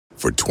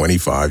For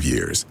 25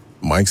 years,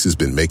 Mike's has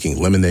been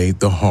making lemonade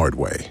the hard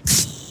way.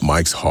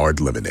 Mike's Hard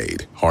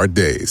Lemonade. Hard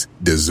days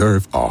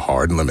deserve a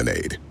hard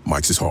lemonade.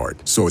 Mike's is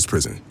hard, so is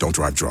prison. Don't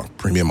drive drunk.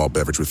 Premium malt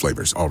beverage with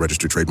flavors. All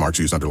registered trademarks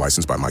used under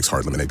license by Mike's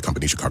Hard Lemonade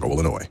Company, Chicago,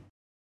 Illinois.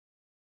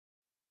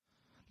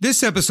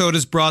 This episode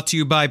is brought to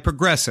you by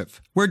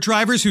Progressive, where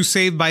drivers who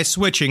save by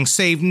switching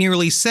save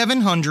nearly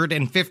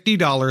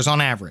 $750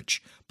 on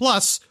average.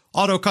 Plus,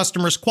 auto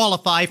customers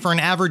qualify for an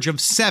average of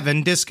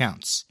 7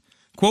 discounts.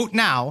 Quote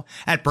now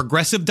at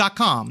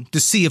Progressive.com to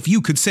see if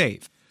you could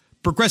save.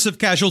 Progressive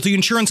Casualty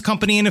Insurance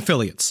Company and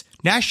Affiliates.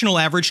 National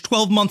average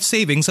 12-month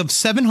savings of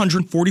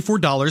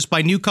 $744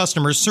 by new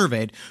customers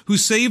surveyed who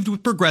saved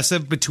with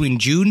Progressive between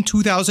June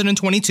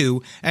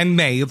 2022 and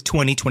May of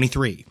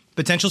 2023.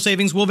 Potential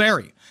savings will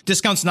vary.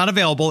 Discounts not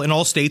available in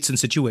all states and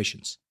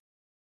situations.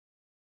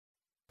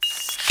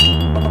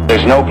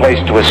 There's no place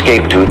to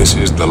escape to. This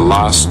is the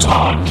last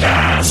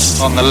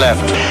podcast. On the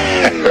left.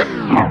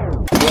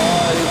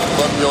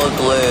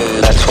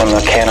 That's when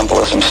the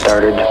cannibalism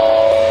started.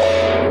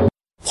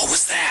 What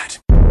was that?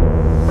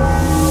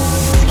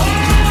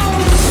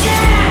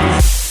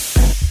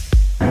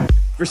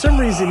 For some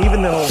reason,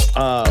 even though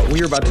we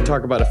were about to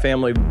talk about a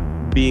family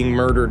being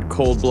murdered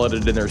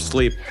cold-blooded in their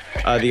sleep,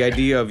 the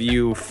idea of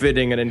you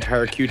fitting an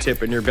entire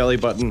Q-tip in your belly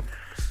button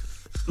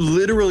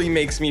literally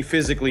makes me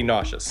physically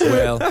nauseous.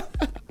 Well,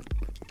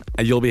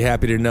 you'll be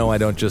happy to know I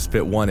don't just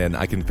fit one in.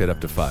 I can fit up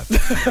to 5.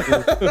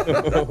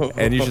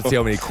 And you should see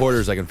how many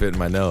quarters I can fit in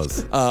my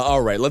nose.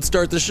 All right, let's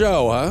start the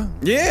show, huh?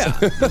 Yeah.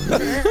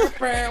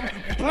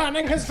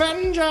 Planning his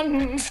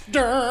vengeance.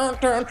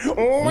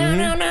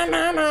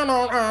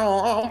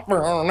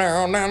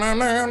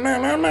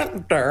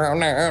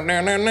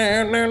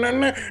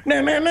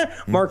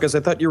 Marcus, I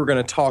thought you were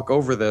going to talk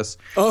over this.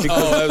 Oh,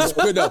 that was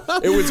good. No,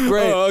 it was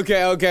great. Oh,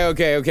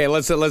 okay.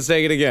 Let's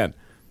take it again.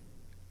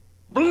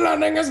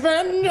 Planning his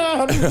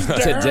vengeance.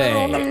 Today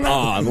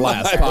on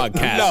Last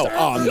Podcast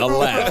on the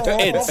Left,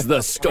 it's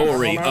the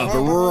story of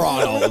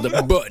Ronald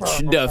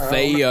Butch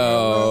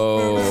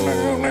DeFeo.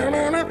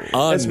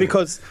 That's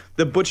because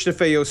the Butch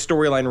DeFeo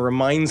storyline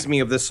reminds me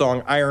of the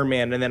song Iron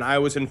Man, and then I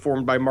was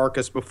informed by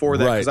Marcus before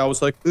that because I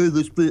was like, oh,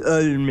 let's play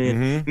Iron Man.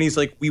 And he's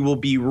like, we will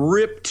be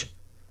ripped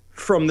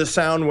from the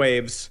sound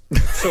waves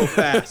so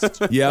fast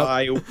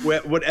by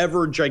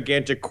whatever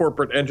gigantic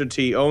corporate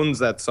entity owns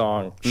that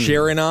song.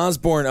 Sharon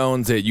Osbourne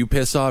owns it. You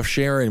piss off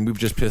Sharon, we've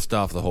just pissed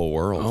off the whole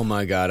world. Oh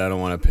my God, I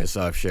don't want to piss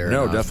off Sharon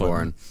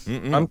Osbourne.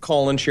 Definitely. I'm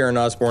calling Sharon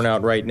Osbourne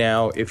out right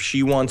now. If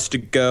she wants to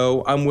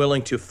go, I'm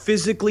willing to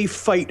physically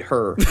fight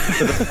her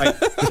for the fight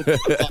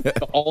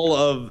to all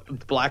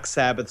of Black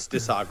Sabbath's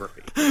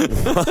discography.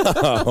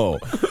 Wow.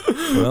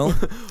 Well,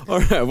 all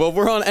right. Well,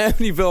 we're on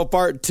Amityville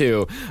Part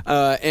 2.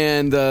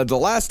 And the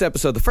last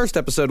episode, the first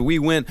episode, we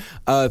went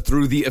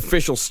through the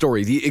official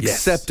story, the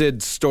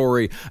accepted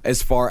story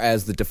as far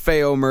as the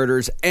DeFeo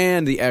murders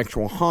and the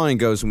actual haunting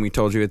goes, and we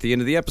told you at the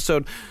end of the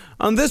episode.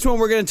 On this one,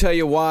 we're going to tell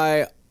you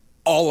why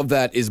all of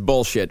that is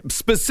bullshit.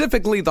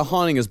 Specifically, the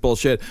haunting is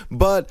bullshit,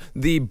 but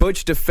the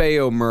Butch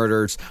DeFeo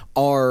murders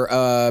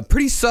are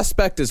pretty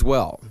suspect as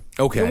well.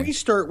 Okay. Can we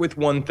start with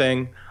one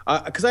thing?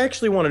 Because I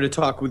actually wanted to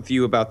talk with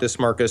you about this,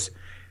 Marcus.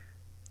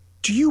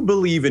 Do you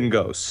believe in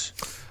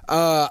ghosts?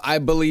 I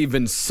believe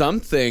in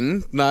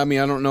something. I mean,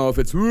 I don't know if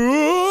it's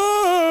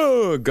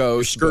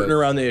ghost. Skirting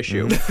around the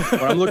issue.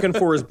 What I'm looking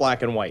for is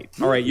black and white.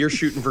 All right, you're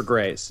shooting for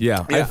grays.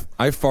 Yeah.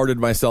 I farted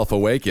myself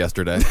awake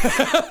yesterday.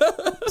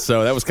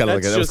 So that was kind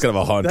of kind of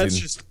a haunting. That's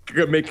just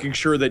making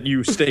sure that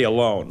you stay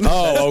alone.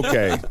 Oh,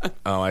 okay.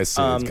 Oh, I see.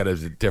 It's kind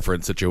of a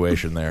different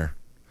situation there.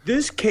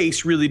 This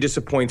case really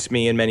disappoints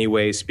me in many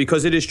ways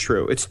because it is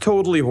true. It's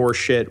totally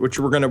horseshit, which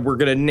we're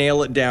gonna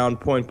nail it down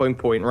point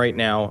right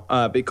now.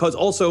 Because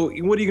also,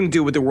 what are you gonna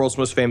do with the world's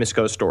most famous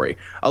ghost story?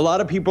 A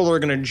lot of people are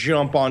gonna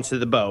jump onto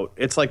the boat.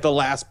 It's like the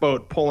last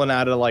boat pulling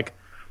out of like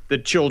the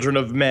Children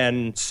of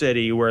Men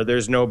city where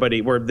there's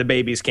nobody, where the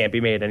babies can't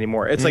be made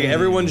anymore. It's like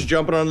everyone's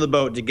jumping onto the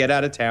boat to get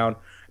out of town,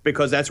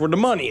 because that's where the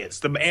money is.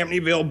 The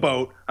Amityville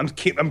boat. I'm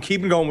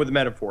keeping going with the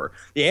metaphor.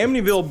 The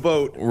Amityville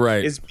boat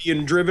is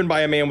being driven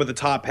by a man with a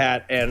top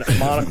hat and a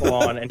monocle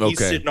on, and he's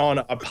sitting on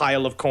a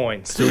pile of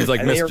coins. So he's like,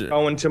 and they're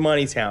going to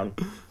Moneytown.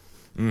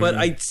 But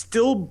I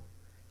still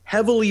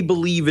heavily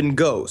believe in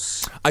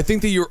ghosts. I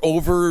think that you're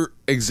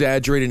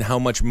over-exaggerating how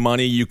much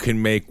money you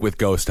can make with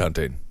ghost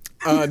hunting.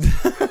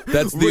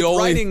 That's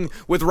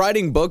the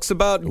writing books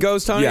about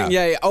ghost hunting.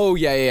 Yeah. Oh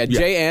yeah.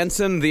 Jay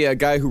Anson, the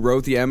guy who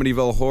wrote the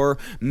Amityville Horror,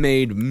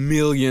 made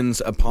millions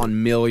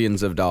upon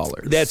millions of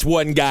dollars. That's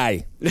one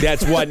guy.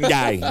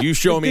 You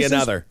show me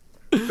another.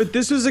 But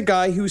this is a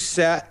guy who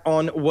sat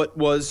on what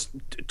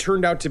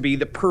turned out to be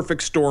the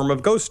perfect storm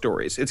of ghost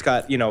stories. It's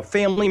got,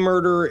 family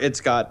murder. It's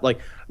got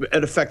like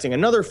it affecting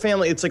another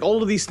family. It's like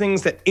all of these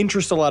things that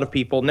interest a lot of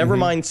people. Never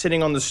mind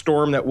sitting on the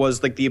storm that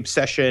was like the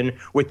obsession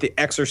with The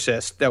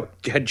Exorcist that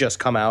had just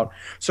come out.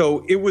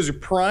 So it was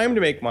primed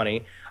to make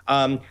money.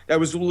 I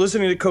was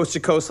listening to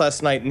Coast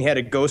last night, and he had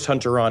a ghost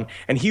hunter on,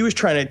 and he was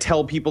trying to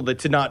tell people that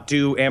to not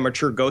do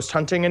amateur ghost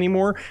hunting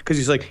anymore because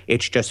he's like,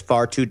 it's just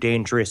far too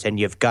dangerous, and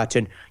you've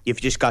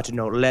just got to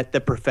know, let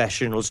the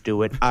professionals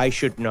do it. I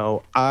should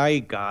know. I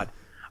got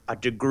a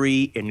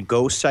degree in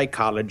ghost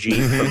psychology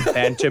from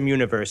Bantam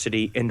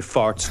University in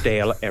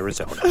Fartsdale,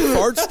 Arizona.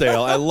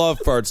 Fartsdale? I love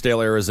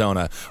Fartsdale,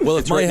 Arizona. Well,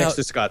 it's right next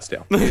to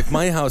Scottsdale. If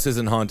my house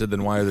isn't haunted,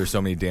 then why are there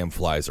so many damn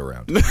flies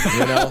around?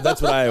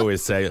 That's what I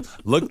always say.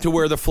 Look to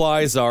where the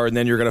flies are, and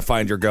then you're going to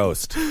find your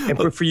ghost.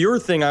 And for your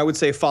thing, I would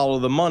say follow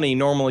the money.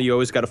 Normally, you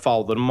always got to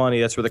follow the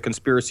money. That's where the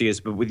conspiracy is.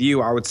 But with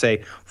you, I would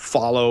say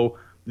follow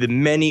the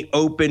many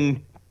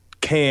open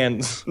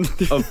cans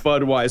of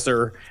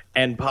Budweiser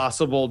and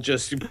possible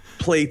just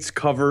plates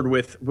covered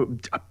with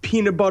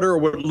peanut butter or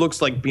what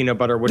looks like peanut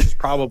butter, which is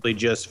probably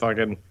just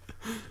fucking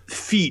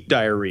feet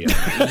diarrhea.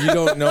 You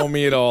don't know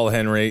me at all,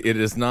 Henry. It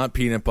is not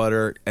peanut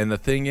butter. And the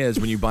thing is,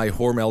 when you buy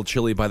Hormel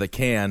chili by the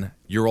can,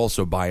 you're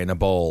also buying a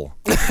bowl.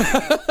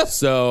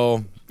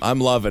 So I'm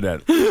loving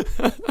it.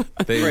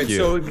 Thank you.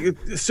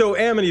 So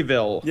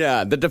Amityville.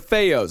 Yeah, the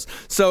DeFeos.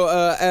 So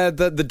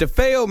the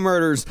DeFeo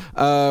murders,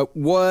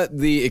 what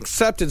the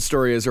accepted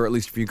story is, or at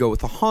least if you go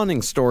with the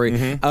haunting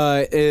story,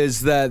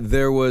 is that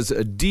there was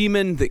a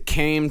demon that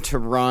came to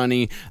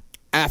Ronnie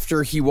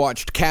after he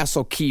watched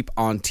Castle Keep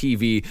on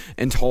TV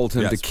and told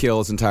him to kill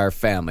his entire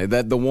family.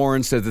 That the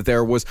Warren said that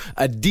there was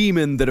a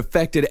demon that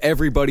affected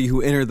everybody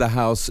who entered the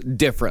house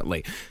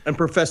differently. And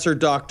Professor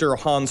Dr.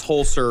 Hans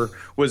Holzer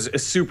was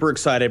super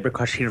excited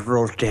because he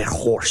rode their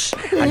horse,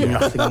 and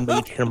nothing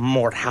made him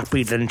more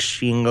happy than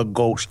seeing a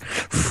ghost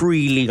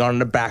freely on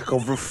the back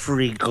of a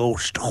free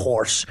ghost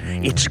horse.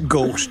 Its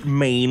ghost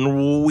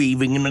mane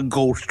weaving in a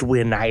ghost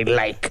wind. I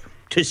like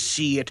to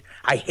see it.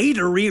 I hate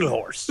a real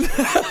horse.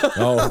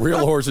 Oh, real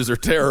horses are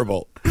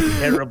terrible.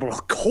 Terrible,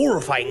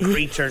 horrifying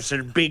creatures.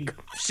 They're big,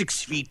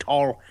 6 feet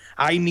tall.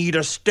 I need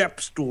a step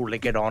stool to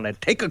get on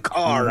it. Take a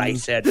car, I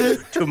said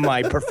to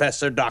my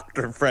Professor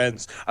Doctor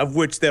friends, of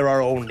which there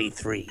are only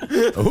 3.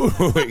 Ooh,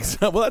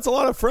 well, that's a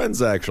lot of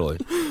friends, actually.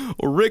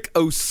 Rick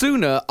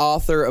Osuna,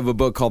 author of a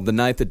book called The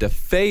Night the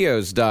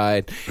DeFeos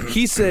Died,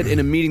 he said in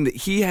a meeting that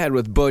he had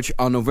with Butch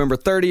on November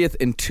 30th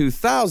in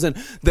 2000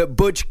 that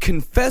Butch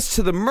confessed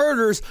to the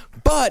murders,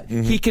 but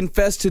he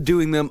confessed to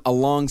doing them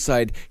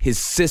alongside his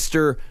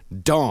sister,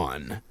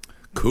 Dawn.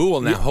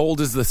 Cool. Now, how old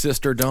is the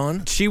sister,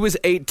 Dawn? She was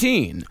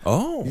 18.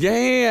 Oh.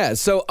 Yeah.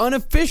 So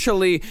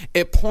unofficially,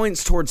 it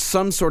points towards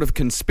some sort of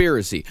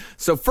conspiracy.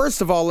 So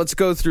first of all, let's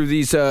go through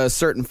these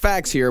certain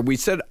facts here. We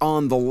said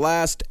on the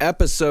last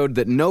episode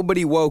that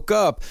nobody woke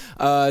up,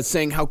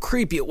 saying how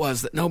creepy it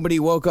was that nobody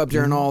woke up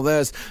during all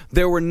this.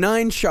 There were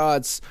 9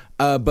 shots,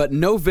 but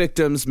no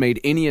victims made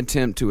any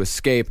attempt to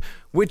escape,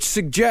 which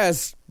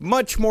suggests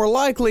much more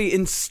likely,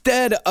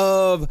 instead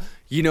of,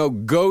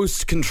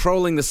 ghosts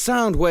controlling the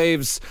sound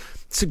waves,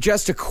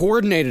 suggest a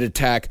coordinated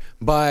attack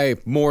by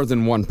more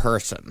than one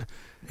person.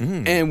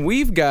 And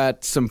we've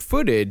got some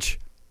footage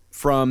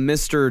from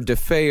Mr.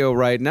 DeFeo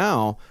right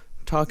now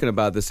talking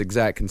about this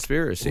exact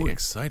conspiracy. Ooh,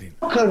 exciting.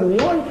 Could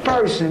one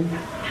person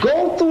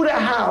go through the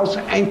house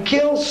and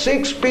kill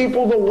 6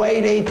 people the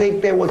way they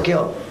think they were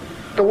killed?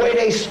 The way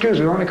they, excuse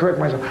me, let me correct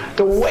myself.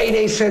 The way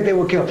they said they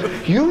were killed.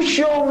 You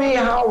show me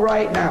how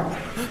right now.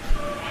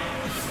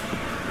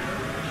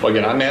 Well,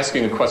 again, I'm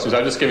asking the questions.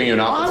 I'm just giving you an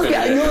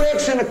opportunity. You're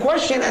asking a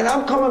question, and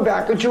I'm coming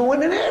back at you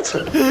with an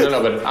answer.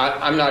 No, but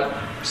I'm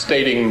not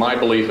stating my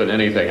belief in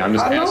anything. I'm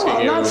just asking you.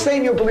 I'm not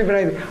saying you believe in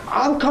anything.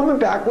 I'm coming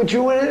back with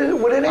you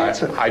with an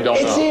answer. I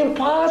don't know. It's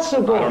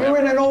impossible. You're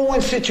in an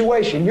 0-1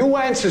 situation. You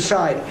and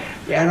society.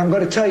 And I'm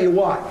going to tell you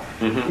what.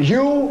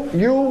 You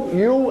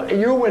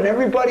and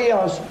everybody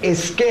else is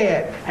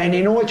scared. And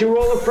you know what you're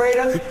all afraid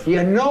of?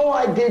 You know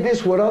I did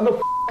this with other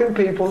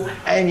people,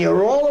 and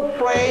you're all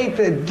afraid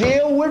to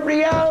deal with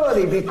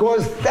reality,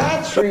 because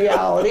that's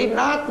reality,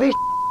 not the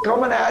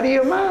coming out of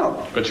your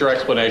mouth. But your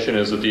explanation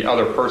is that the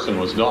other person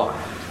was Dawn.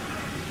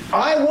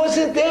 I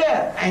wasn't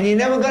there, and you're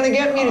never going to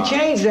get me to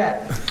change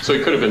that. So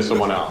it could have been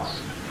someone else.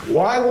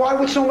 Why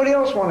would somebody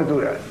else want to do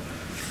that?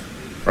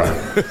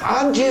 Right.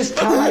 I'm just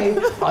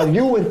tired of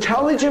you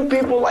intelligent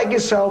people like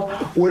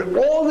yourself, with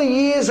all the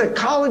years of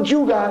college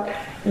you got,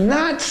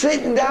 not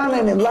sitting down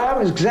in the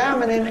lab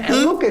examining and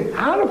looking.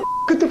 How the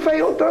could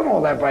DeFeo done all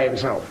that by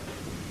himself?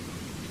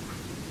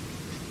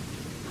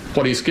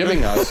 What he's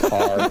giving us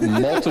are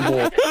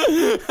multiple...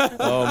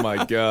 Oh,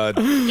 my God.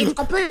 It's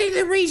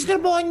completely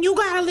reasonable, and you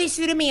gotta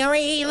listen to me, all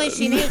right? Hey,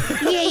 listen.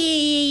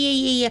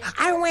 Yeah.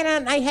 I went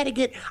on. I had to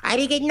get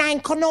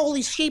 9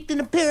 cannolis shaped in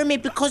a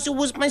pyramid because it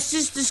was my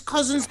sister's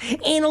cousin's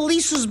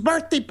Annalisa's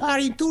birthday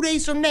party 2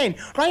 days from then,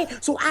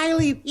 right? So I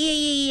leave.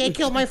 Yeah. I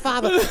killed my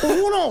father. But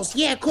who knows?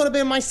 Yeah, it could have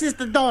been my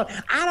sister Dawn.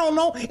 I don't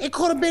know. It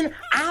could have been.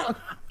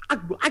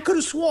 I could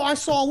have swore I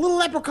saw a little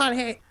leprechaun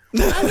head.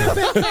 I went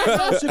back to that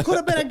house. It could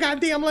have been a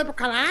goddamn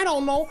leprechaun. I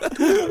don't know.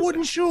 2 little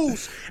wooden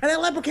shoes. And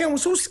that leprechaun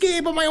was so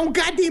scared by my own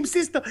goddamn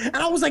sister. And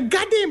I was like,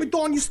 goddamn it,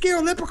 Dawn, you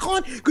scared a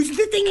leprechaun? Because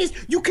the thing is,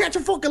 you catch a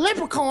fucking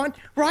leprechaun,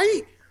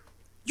 right?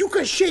 you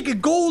can shake a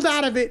gold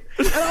out of it.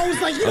 And I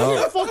was like,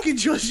 you fucking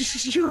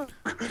just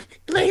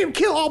let him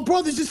kill all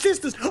brothers and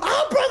sisters.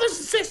 All brothers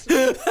and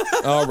sisters.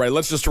 All right,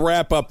 let's just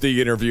wrap up the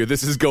interview.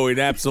 This is going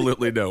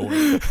absolutely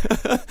nowhere.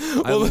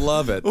 I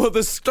love it. Well,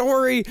 the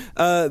story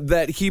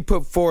that he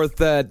put forth,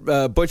 that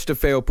Butch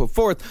DeFeo put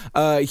forth,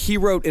 he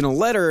wrote in a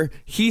letter,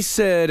 he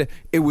said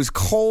it was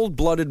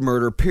cold-blooded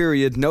murder,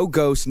 period. No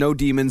ghosts, no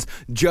demons,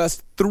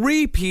 just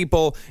 3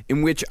 people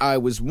in which I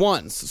was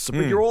once. So,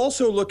 but you're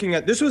also looking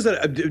at, this was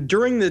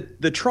during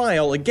the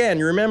trial, again,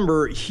 you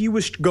remember, he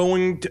was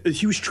trying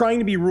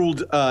to be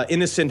ruled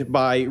innocent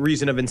by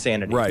reason of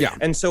insanity. Right. Yeah.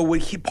 And so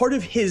part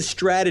of his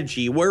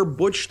strategy, where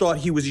Butch thought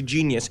he was a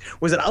genius,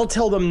 was that I'll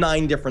tell them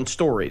 9 different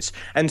stories.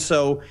 And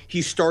so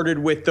he started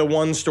with the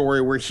one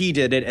story where he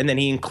did it, and then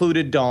he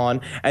included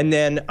Dawn. And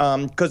then,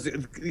 because,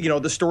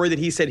 the story that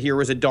he said here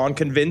was that Dawn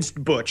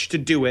convinced Butch to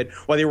do it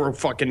while they were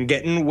fucking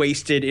getting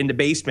wasted in the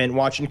basement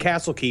watching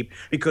Castle Keep,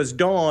 because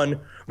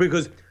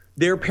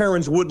their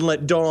parents wouldn't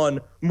let Dawn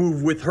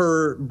move with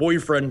her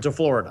boyfriend to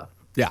Florida.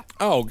 Yeah.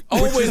 Oh,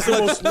 always Which is the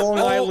most Long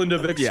Island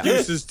of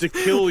excuses to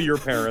kill your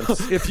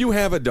parents. If you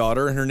have a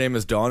daughter and her name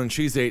is Dawn and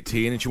she's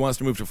 18 and she wants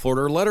to move to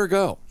Florida, let her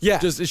go. Yeah.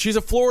 She's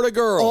a Florida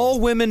girl. all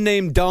women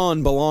named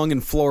Dawn belong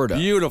in Florida.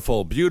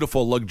 Beautiful,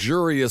 beautiful,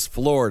 luxurious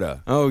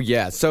Florida. Oh,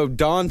 yeah. So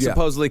Dawn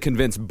supposedly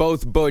convinced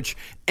both Butch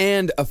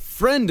and a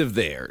friend of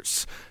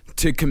theirs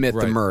to commit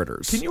the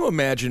murders. Can you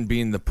imagine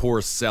being the poor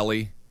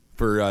Selly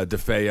for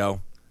DeFeo?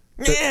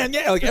 Yeah,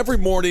 like every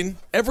morning,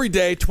 every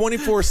day,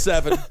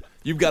 24/7.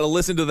 You've got to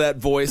listen to that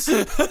voice.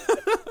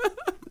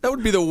 That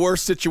would be the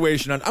worst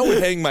situation. I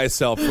would hang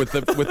myself with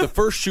the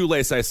first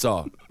shoelace I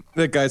saw.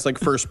 That guy's like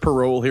first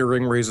parole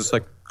hearing where he's just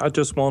like, I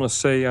just want to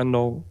say, I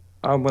know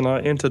when I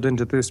entered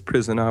into this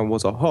prison, I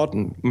was a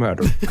hardened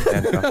murderer.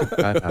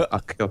 And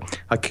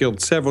I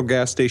killed several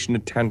gas station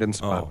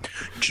attendants.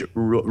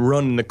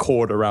 Running the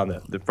cord around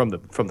from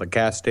the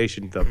gas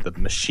station, the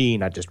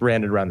machine. I just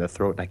ran it around their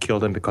throat, and I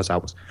killed them because I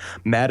was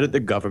mad at the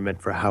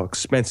government for how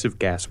expensive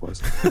gas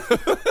was.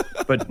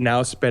 But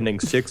now spending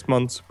 6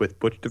 months with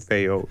Butch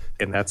DeFeo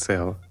in that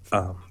cell,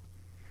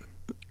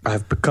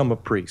 I've become a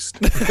priest.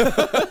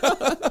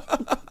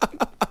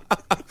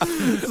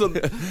 So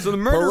the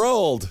murder,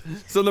 paroled.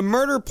 So the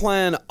murder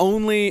plan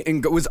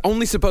was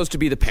only supposed to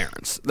be the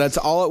parents. That's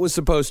all it was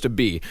supposed to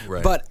be.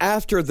 Right. But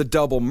after the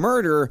double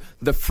murder,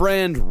 the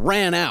friend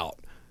ran out.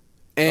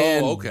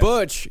 And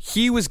Butch,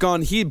 he was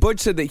gone. Butch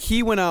said that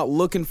he went out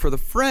looking for the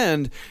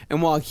friend,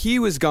 and while he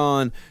was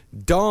gone,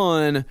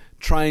 Dawn,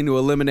 trying to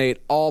eliminate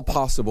all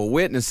possible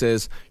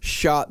witnesses,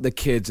 shot the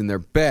kids in their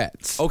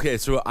beds. Okay,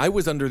 so I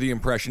was under the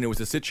impression it was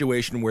a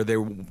situation where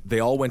they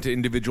all went to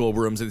individual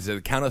rooms and they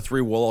said, count of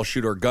 3, we'll all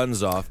shoot our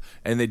guns off,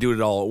 and they do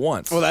it all at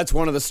once. Well, that's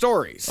one of the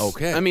stories.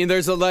 Okay. I mean,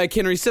 like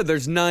Henry said,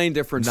 there's 9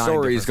 different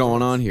stories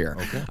going on here.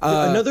 Okay.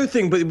 Another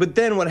thing, but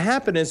then what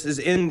happened is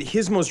in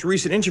his most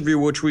recent interview,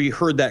 which we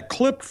heard that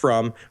clip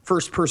from,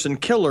 First Person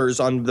Killers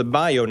on the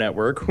Bio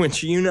Network,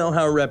 which you know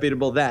how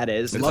reputable that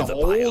is. It's a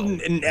whole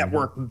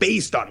network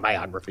based on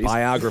biographies.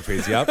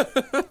 Biographies, yep.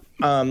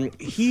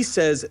 He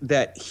says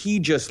that he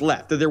just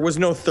left, that there was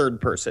no third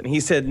person. He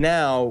said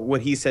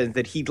what he said,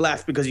 that he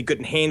left because he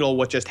couldn't handle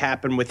what just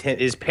happened with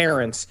his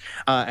parents.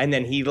 And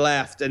then he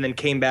left and then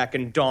came back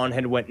and Dawn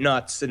had went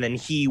nuts. And then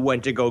he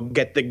went to go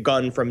get the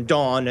gun from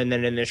Dawn. And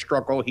then in the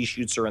struggle, he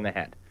shoots her in the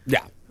head.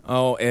 Yeah.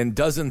 Oh, and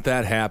doesn't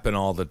that happen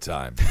all the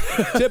time?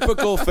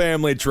 Typical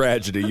family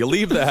tragedy. You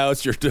leave the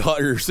house,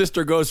 your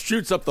sister goes,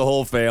 shoots up the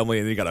whole family,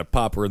 and you got to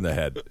pop her in the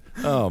head.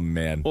 Oh,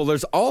 man. Well,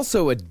 there's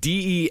also a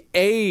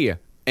DEA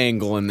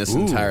angle in this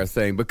entire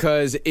thing,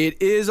 because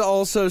it is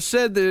also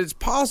said that it's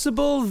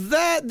possible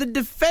that the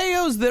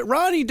DeFeos, that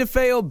Ronnie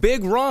DeFeo,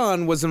 Big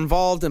Ron, was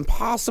involved in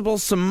possible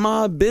some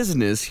mob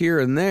business here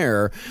and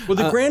there. Well,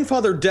 the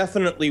grandfather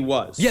definitely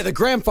was. Yeah, the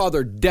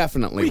grandfather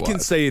definitely was. We can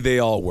say they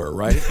all were,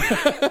 right?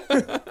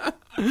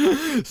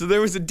 So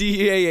there was a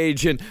DEA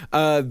agent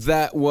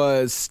that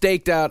was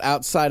staked out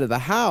outside of the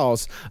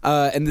house,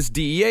 and this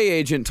DEA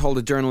agent told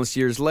a journalist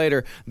years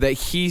later that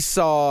he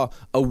saw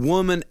a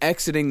woman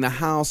exiting the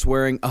house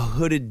wearing a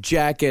hooded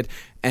jacket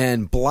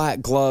and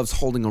black gloves,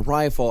 holding a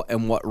rifle,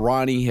 and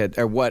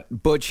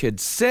what Butch had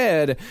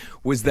said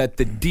was that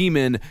the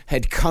demon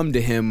had come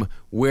to him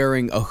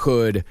wearing a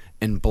hood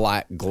and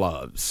black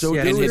gloves, and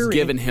had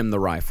given him the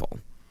rifle.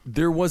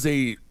 There was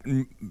a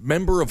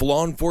member of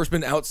law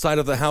enforcement outside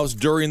of the house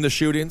during the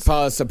shootings?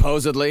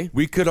 Supposedly.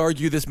 We could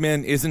argue this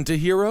man isn't a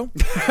hero?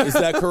 Is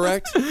that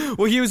correct?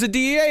 Well, he was a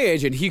DEA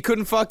agent. He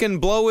couldn't fucking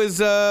blow his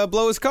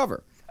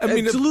cover. I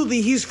mean,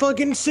 absolutely. He's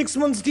fucking 6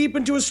 months deep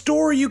into a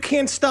story. You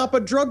can't stop a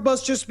drug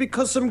bust just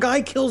because some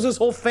guy kills his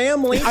whole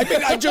family. I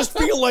mean, I just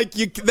feel like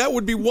that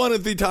would be one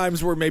of the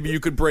times where maybe you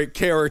could break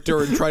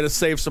character and try to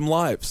save some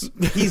lives.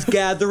 He's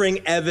gathering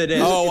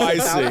evidence. I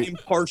without see.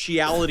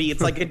 Impartiality. It's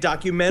like a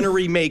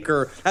documentary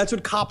maker. That's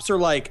what cops are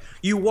like.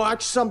 You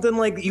watch something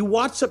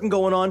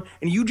going on,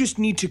 and you just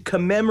need to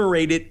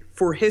commemorate it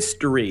for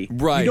history.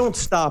 Right. You don't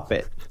stop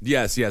it.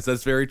 Yes,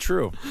 that's very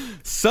true.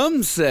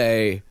 Some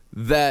say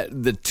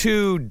that the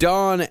two,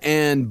 Don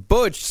and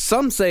Butch,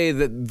 some say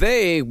that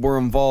they were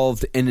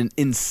involved in an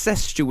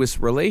incestuous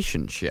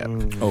relationship.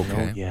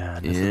 Okay.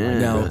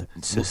 Now,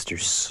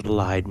 sisters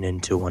sliding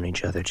into on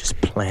each other, just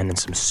planning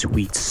some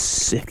sweet,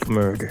 sick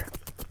murder.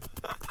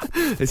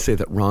 They say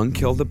that Ron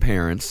killed the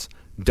parents,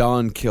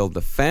 Don killed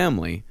the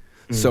family,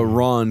 so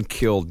Ron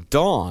killed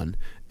Don.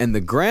 And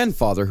the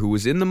grandfather, who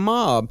was in the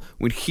mob,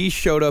 when he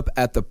showed up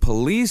at the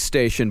police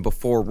station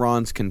before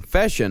Ron's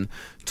confession,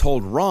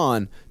 told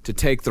Ron to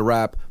take the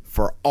rap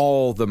for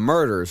all the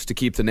murders to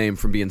keep the name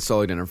from being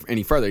sullied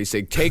any further. He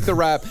said, take the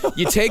rap.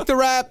 You take the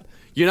rap.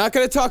 You're not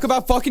going to talk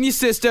about fucking your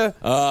sister.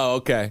 Oh,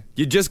 okay.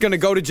 You're just going to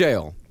go to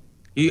jail.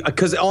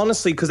 Because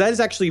that is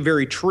actually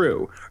very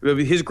true.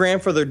 His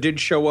grandfather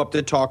did show up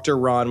to talk to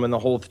Ron when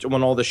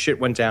all the shit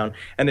went down,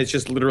 and it's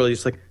just literally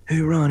just like,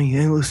 hey Ronnie,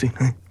 hey listen,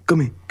 hey,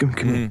 come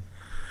here.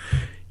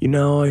 You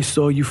know, I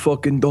saw you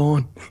fucking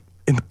Dawn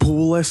in the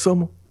pool last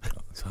summer.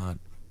 It's hot.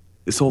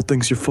 This whole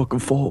thing's your fucking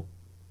fault.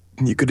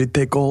 And you're gonna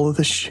take all of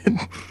this shit.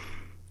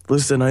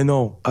 Listen, I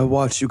know. I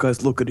watched you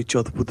guys look at each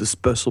other with a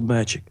special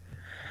magic.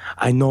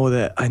 I know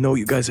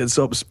you guys had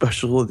something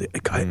special.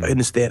 I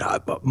understand.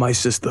 But my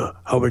sister,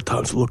 how many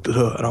times I looked at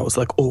her and I was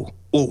like, oh,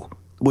 the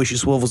way she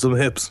swivels them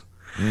hips.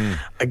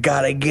 I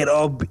gotta get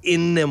up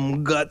in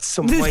them guts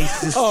of my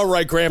sister. All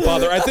right,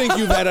 grandfather, I think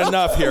you've had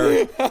enough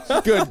here.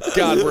 Good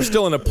God, we're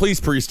still in a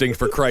police precinct,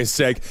 for Christ's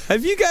sake.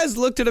 Have you guys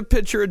looked at a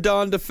picture of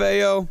Don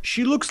DeFeo?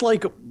 She looks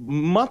like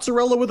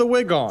mozzarella with a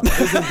wig on.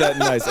 Isn't that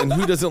nice? And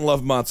who doesn't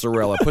love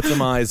mozzarella? Put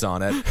some eyes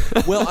on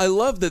it. Well, I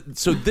love that.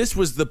 So this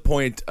was the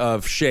point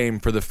of shame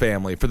for the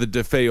family, for the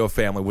DeFeo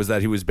family, was that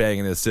he was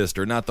banging his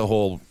sister, not the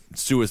whole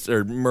suicide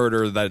or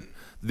murder, that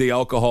the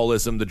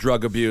alcoholism, the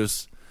drug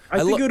abuse.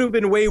 I think it would have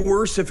been way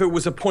worse if it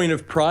was a point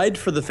of pride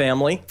for the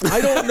family.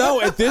 I don't know.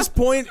 At this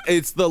point,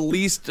 it's the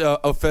least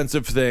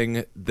offensive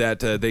thing that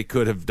they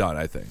could have done,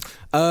 I think.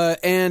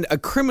 And a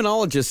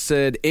criminologist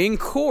said in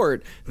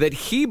court that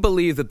he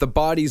believed that the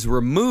bodies were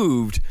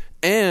moved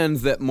and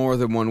that more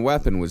than one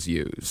weapon was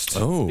used.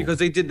 Oh. Because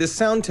they did this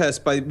sound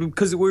test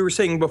because we were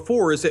saying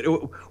before,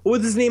 what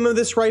was the name of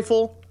this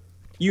rifle?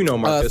 You know,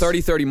 Marcus.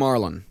 30-30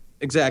 Marlin.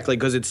 Exactly,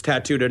 because it's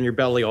tattooed on your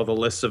belly, all the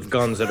lists of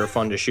guns that are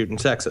fun to shoot in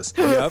Texas.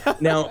 Yep.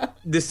 Now,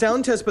 the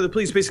sound test by the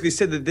police basically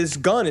said that this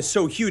gun is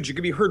so huge, it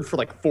could be heard for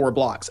like 4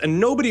 blocks. And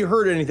nobody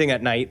heard anything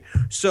at night,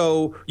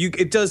 so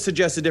it does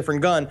suggest a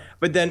different gun.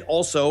 But then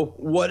also,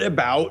 what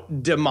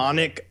about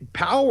demonic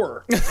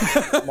power,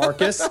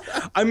 Marcus?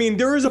 I mean,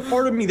 there is a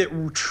part of me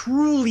that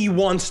truly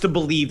wants to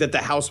believe that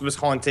the house was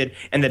haunted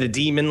and that a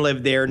demon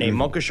lived there named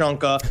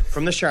Munkashanka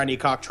from the Shiny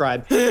Cock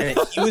tribe, and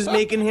that he was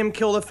making him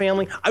kill the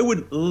family. I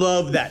would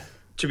love that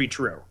to be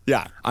true.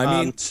 Yeah,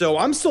 I mean, so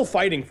I'm still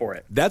fighting for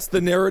it. That's the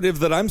narrative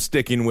that I'm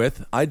sticking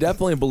with. I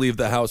definitely believe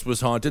the house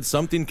was haunted.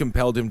 Something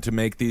compelled him to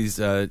make these,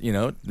 for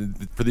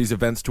these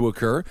events to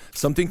occur.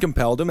 Something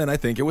compelled him, and I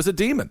think it was a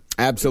demon.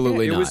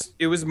 Absolutely not.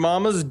 It was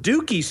Mama's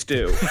dookie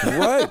stew.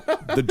 Right.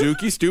 The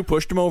dookie stew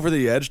pushed him over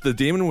the edge. The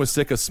demon was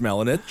sick of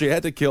smelling it. She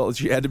had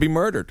to be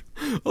murdered.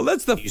 Well,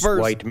 that's the These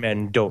first. white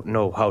men don't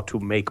know how to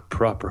make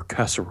proper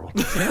casserole.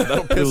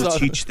 That'll piss We'll off.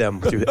 teach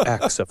them through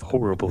acts of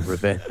horrible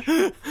revenge.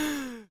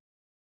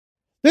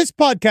 This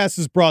podcast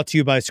is brought to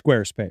you by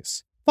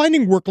Squarespace.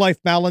 Finding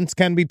work-life balance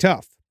can be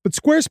tough, but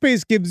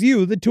Squarespace gives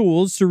you the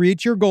tools to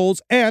reach your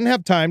goals and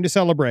have time to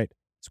celebrate.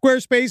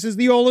 Squarespace is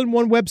the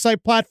all-in-one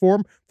website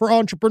platform for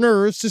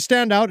entrepreneurs to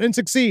stand out and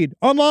succeed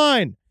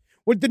online.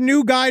 With the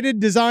new guided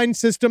design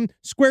system,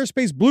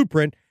 Squarespace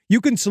Blueprint, you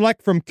can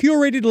select from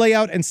curated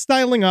layout and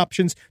styling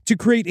options to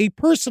create a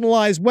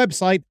personalized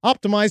website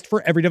optimized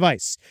for every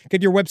device.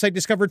 Get your website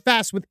discovered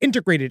fast with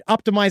integrated,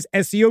 optimized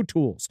SEO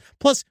tools.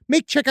 Plus,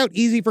 make checkout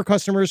easy for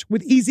customers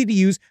with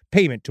easy-to-use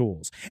payment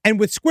tools. And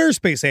with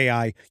Squarespace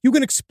AI, you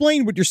can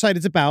explain what your site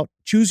is about,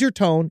 choose your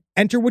tone,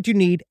 enter what you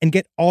need, and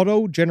get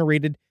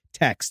auto-generated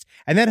text.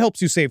 And that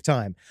helps you save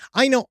time.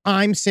 I know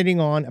I'm sitting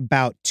on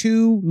about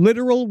 2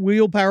 literal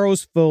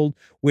wheelbarrows filled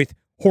with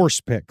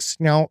horse pics.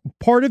 Now,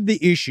 part of the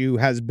issue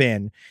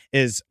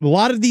is a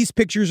lot of these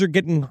pictures are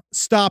getting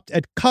stopped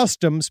at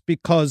customs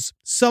because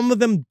some of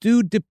them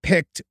do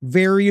depict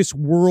various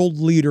world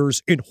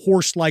leaders in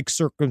horse-like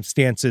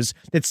circumstances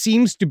that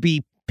seems to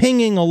be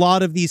pinging a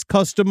lot of these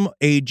custom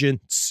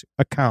agents'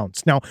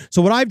 accounts. Now,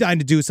 so what I've done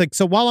to do is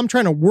while I'm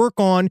trying to work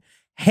on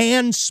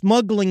hand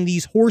smuggling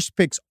these horse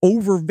pics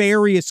over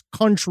various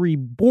country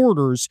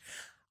borders,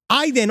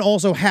 I then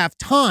also have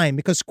time,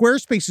 because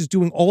Squarespace is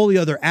doing all the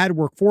other ad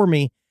work for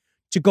me,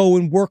 to go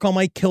and work on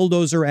my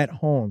Killdozer at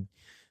home.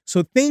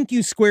 So thank you,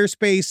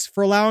 Squarespace,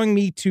 for allowing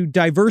me to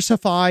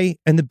diversify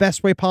in the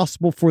best way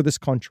possible for this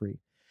country.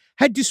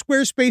 Head to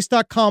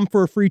squarespace.com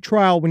for a free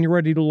trial when you're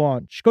ready to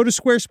launch. Go to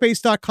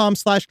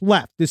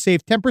squarespace.com/left to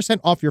save 10%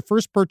 off your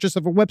first purchase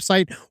of a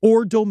website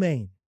or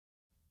domain.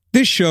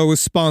 This show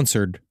is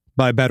sponsored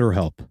by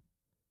BetterHelp.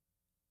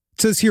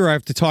 It says here I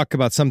have to talk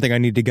about something I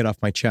need to get off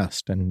my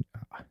chest, and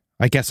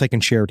I guess I can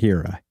share it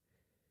here.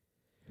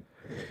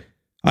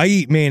 I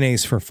eat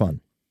mayonnaise for fun.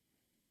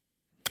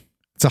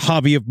 It's a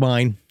hobby of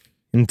mine,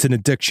 and it's an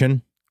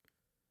addiction.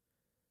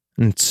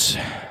 It's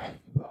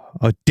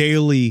a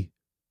daily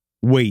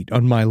weight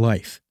on my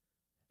life.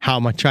 How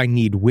much I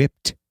need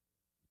whipped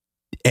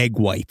egg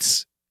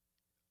whites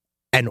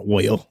and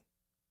oil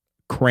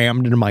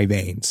crammed into my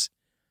veins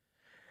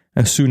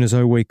as soon as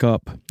I wake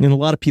up. And a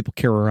lot of people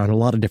carry around a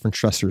lot of different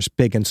stressors,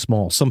 big and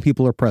small. Some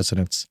people are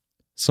presidents.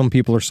 Some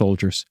people are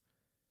soldiers.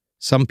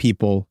 Some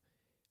people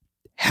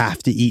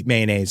have to eat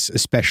mayonnaise,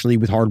 especially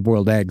with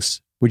hard-boiled eggs,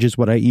 which is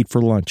what I eat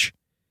for lunch.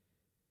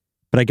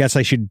 But I guess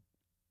I should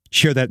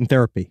share that in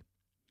therapy,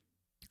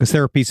 because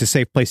therapy is a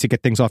safe place to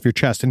get things off your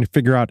chest and to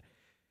figure out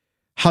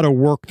how to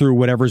work through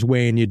whatever's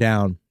weighing you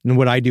down. And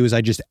what I do is I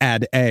just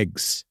add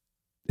eggs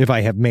if I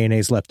have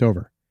mayonnaise left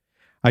over.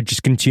 I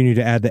just continue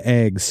to add the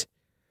eggs.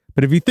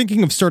 But if you're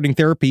thinking of starting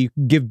therapy,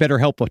 give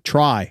BetterHelp a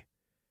try.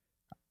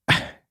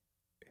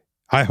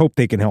 I hope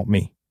they can help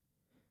me.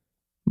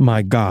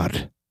 My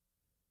God.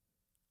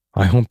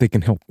 I hope they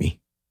can help me.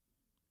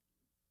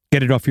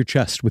 Get it off your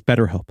chest with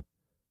BetterHelp.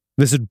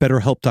 Visit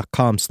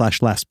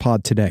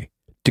BetterHelp.com/lastpod today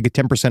to get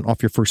 10%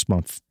 off your first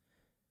month.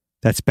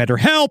 That's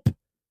BetterHelp.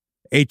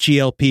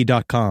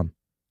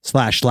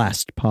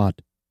 HELP.com/lastpod.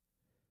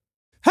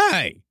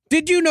 Hey,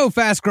 did you know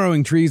Fast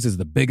Growing Trees is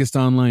the biggest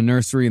online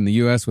nursery in the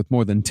U.S. with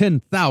more than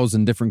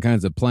 10,000 different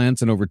kinds of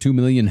plants and over 2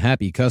 million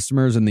happy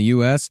customers in the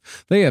U.S.?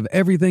 They have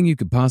everything you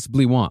could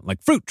possibly want,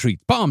 like fruit trees,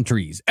 palm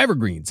trees,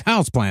 evergreens,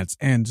 houseplants,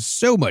 and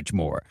so much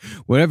more.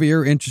 Whatever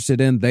you're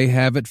interested in, they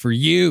have it for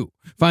you.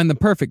 Find the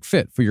perfect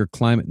fit for your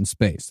climate and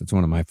space. That's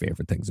one of my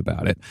favorite things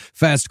about it.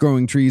 Fast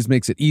Growing Trees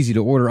makes it easy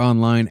to order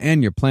online,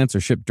 and your plants are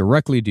shipped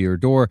directly to your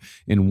door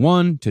in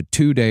 1 to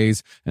 2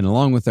 days. And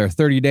along with their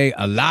 30-day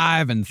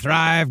Alive and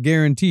Thrive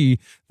guarantee,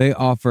 they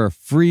offer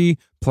free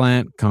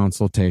plant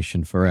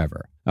consultation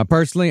forever. Now,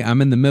 personally,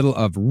 I'm in the middle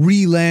of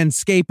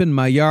re-landscaping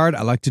my yard.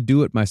 I like to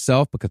do it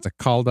myself because I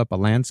called up a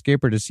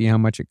landscaper to see how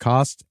much it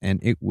cost, and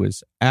it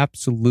was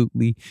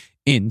absolutely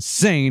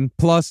insane.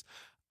 Plus,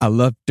 I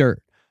love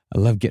dirt. I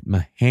love getting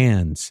my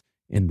hands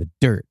in the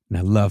dirt, and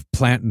I love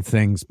planting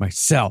things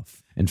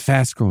myself. And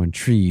Fast Growing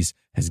Trees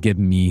has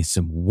given me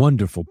some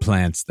wonderful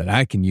plants that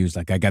I can use.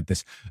 Like I got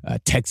this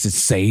Texas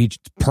sage,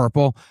 it's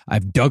purple.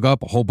 I've dug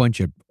up a whole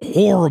bunch of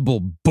horrible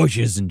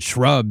bushes and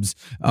shrubs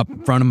up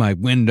in front of my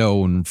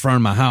window and in front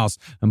of my house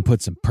and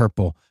put some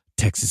purple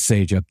Texas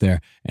sage up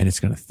there, and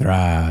it's going to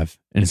thrive,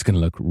 and it's going to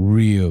look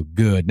real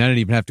good. And I didn't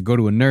even have to go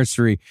to a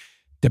nursery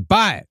to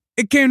buy it.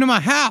 It came to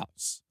my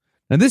house.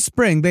 Now, this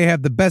spring, they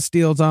have the best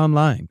deals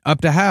online,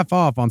 up to half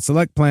off on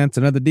select plants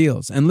and other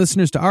deals. And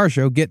listeners to our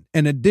show get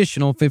an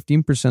additional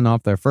 15%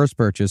 off their first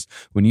purchase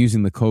when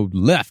using the code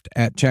LEFT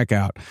at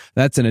checkout.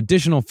 That's an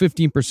additional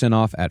 15%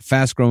 off at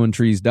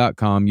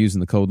fastgrowingtrees.com using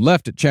the code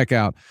LEFT at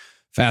checkout.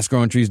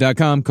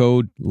 Fastgrowingtrees.com,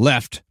 code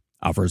LEFT.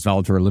 Offers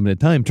valid for a limited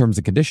time. Terms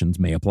and conditions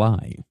may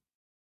apply.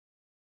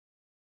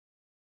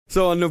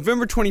 So on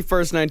November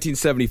 21st,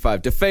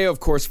 1975, DeFeo, of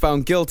course,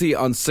 found guilty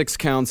on 6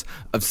 counts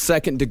of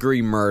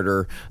second-degree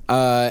murder,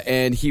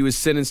 and he was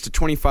sentenced to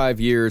 25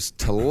 years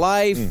to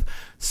life.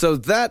 So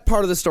that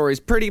part of the story is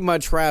pretty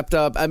much wrapped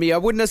up. I mean, I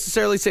wouldn't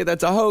necessarily say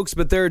that's a hoax,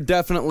 but there are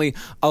definitely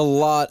a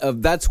lot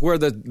of... That's where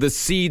the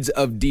seeds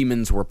of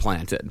demons were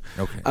planted.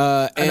 Okay.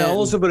 And I'll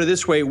also put it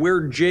this way,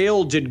 where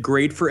jail did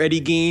great for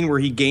Eddie Gein, where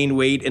he gained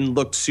weight and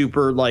looked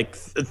super, like,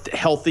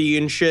 healthy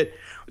and shit,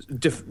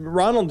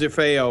 Ronald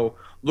DeFeo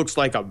looks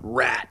like a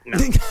rat now.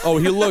 Oh,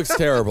 he looks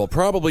terrible.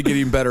 Probably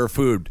getting better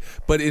food.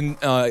 But in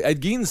Ed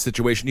Gein's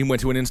situation, he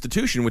went to an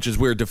institution, which is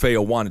where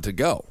DeFeo wanted to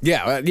go.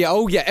 Yeah.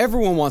 Oh, yeah.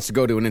 Everyone wants to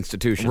go to an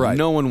institution. Right.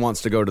 No one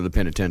wants to go to the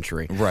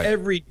penitentiary. Right.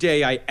 Every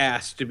day I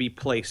ask to be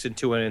placed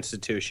into an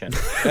institution.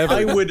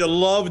 I would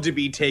love to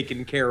be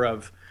taken care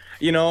of.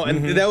 You know,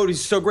 and that would be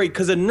so great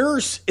because a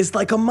nurse is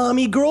like a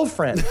mommy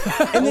girlfriend.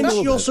 And then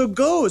she also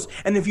goes.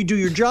 And if you do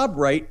your job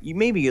right, you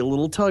maybe get a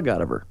little tug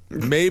out of her.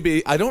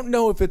 Maybe. I don't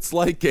know if it's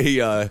like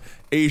a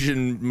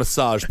Asian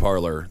massage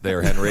parlor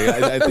there, Henry.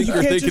 I think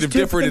you're thinking of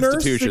different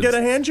institutions. To get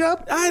a hand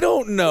job? I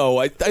don't know.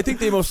 I think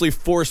they mostly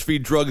force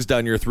feed drugs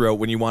down your throat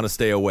when you want to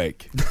stay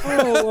awake.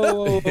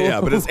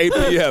 Yeah, but it's 8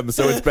 p.m.,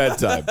 so it's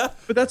bedtime.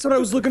 But that's what I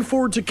was looking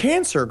forward to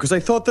cancer, because I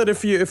thought that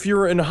if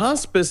you're in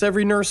hospice,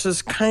 every nurse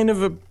is kind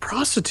of a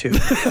prostitute.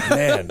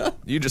 Man,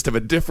 you just have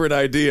a different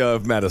idea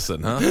of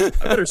medicine, huh?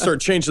 I better start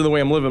changing the way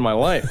I'm living my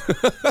life.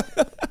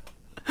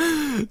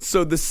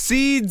 So the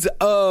seeds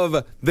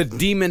of the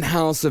demon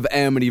house of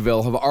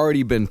Amityville have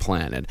already been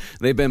planted.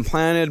 They've been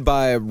planted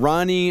by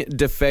Ronnie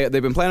DeFeo.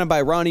 They've been planted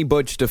by Ronnie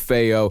Butch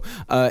DeFeo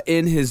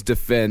in his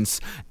defense.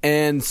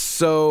 And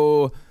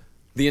so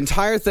the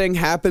entire thing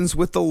happens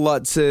with the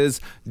Lutzes.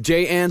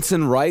 Jay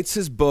Anson writes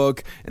his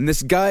book, and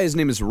this guy, his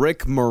name is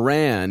Rick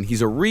Moran.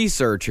 He's a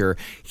researcher.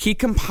 He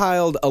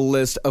compiled a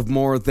list of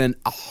more than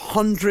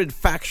 100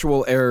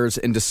 factual errors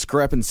and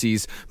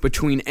discrepancies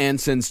between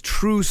Anson's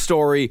true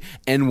story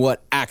and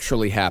what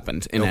actually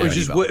happened in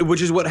Amityville.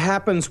 Which is what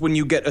happens when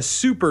you get a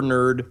super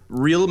nerd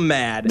real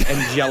mad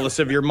and jealous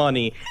of your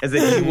money, is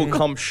that he will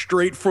come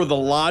straight for the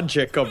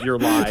logic of your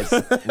lies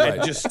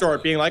and just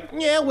start being like,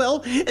 yeah,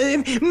 well,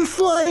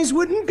 flies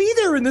wouldn't be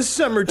there in the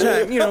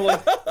summertime.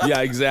 Yeah,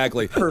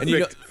 exactly.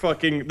 Perfect,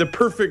 the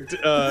perfect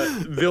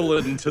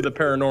villain to the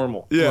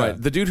paranormal. Yeah.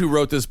 Right. The dude who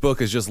wrote this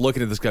book is just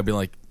looking at this guy being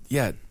like,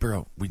 yeah,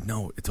 bro, we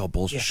know it's all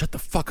bullshit. Yeah. Shut the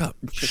fuck up.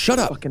 Shut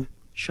up.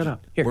 Shut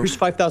up. Here's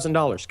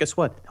 $5,000. Guess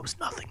what? That was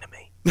nothing to me.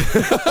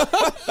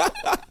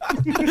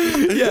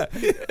 Yeah.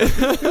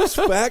 Just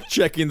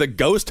fact-checking the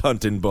ghost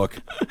hunting book.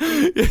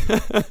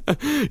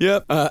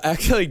 Yep.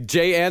 Actually,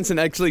 Jay Anson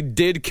actually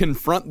did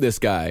confront this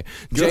guy.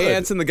 Good. Jay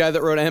Anson, the guy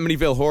that wrote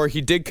Amityville Horror,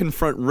 he did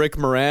confront Rick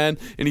Moran,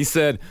 and he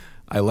said,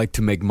 I like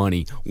to make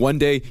money. One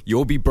day,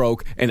 you'll be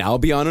broke, and I'll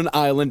be on an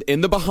island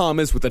in the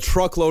Bahamas with a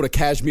truckload of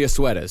cashmere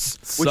sweaters.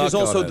 Which is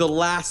also the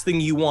last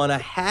thing you want to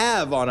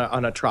have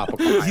on a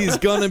tropical island. He's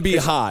going to be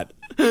hot.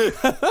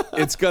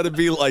 It's going to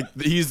be like,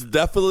 he's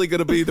definitely going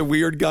to be the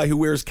weird guy who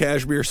wears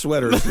cashmere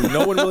sweaters.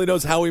 No one really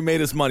knows how he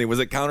made his money. Was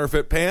it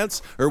counterfeit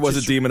pants, or was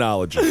it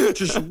demonology?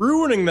 Just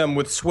ruining them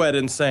with sweat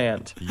and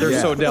sand. They're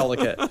so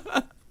delicate.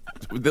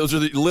 Those are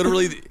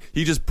literally,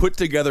 he just put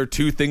together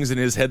two things in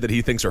his head that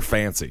he thinks are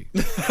fancy.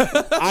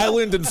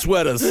 Island and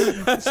sweaters.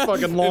 These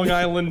fucking Long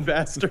Island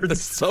bastards.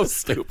 That's so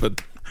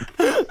stupid.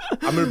 I'm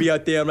going to be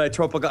out there on my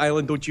tropical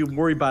island. Don't you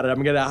worry about it. I'm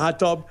going to get a hot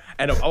tub,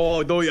 and I'm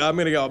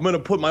going to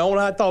put my own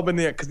hot tub in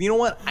there. Because you know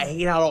what? I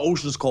hate how the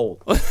ocean's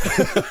cold.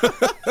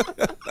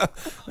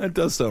 That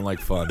does sound like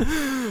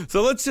fun.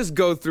 So let's just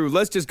go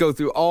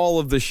through all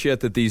of the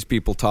shit that these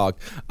people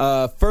talked.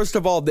 First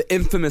of all, the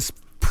infamous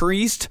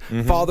priest,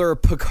 Father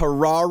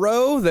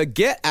Pecoraro, the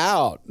get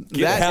out.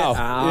 Get out.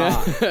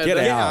 Yeah. Get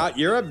out.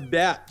 You're a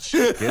bitch.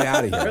 Get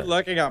out of here. Quit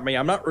looking at me.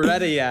 I'm not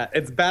ready yet.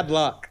 It's bad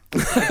luck.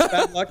 It's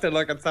bad luck to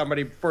look at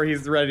somebody before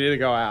he's ready to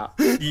go out.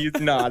 He's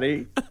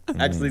naughty.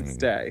 Actually,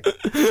 stay.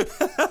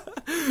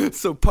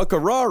 So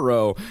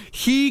Pecoraro,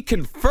 he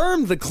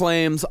confirmed the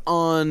claims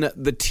on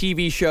the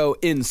TV show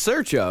In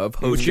Search Of,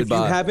 hosted which if by...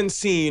 you haven't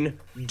seen,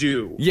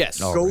 do. Yes.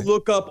 Go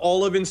look up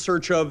all of In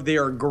Search Of. They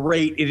are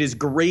great. It is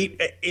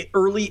great.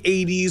 Early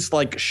 80s,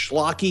 like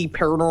schlocky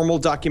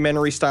paranormal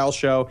documentary style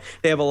show.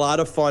 They have a lot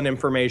of fun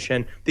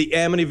information. The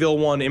Amityville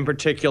one in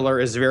particular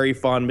is very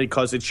fun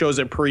because it shows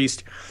a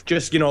priest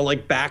just,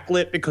 like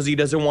backlit because he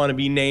doesn't want to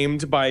be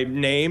named by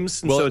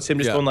names. And so it's him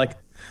just going like,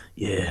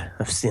 yeah,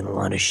 I've seen a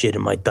lot of shit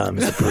in my time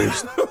as a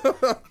priest.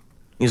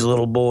 These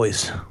little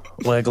boys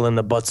waggling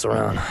their butts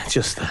around.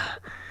 Just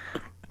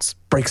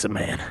breaks a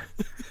man.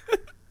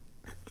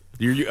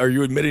 Are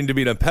you admitting to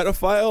being a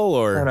pedophile,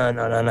 or? No.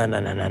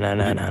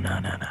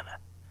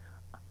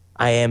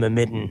 I am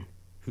admitting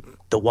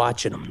to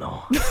watching them,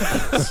 though.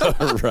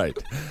 Right.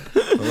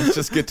 Well, let's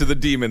just get to the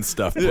demon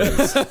stuff,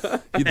 please.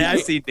 I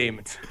see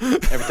demons.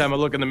 Every time I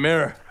look in the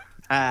mirror,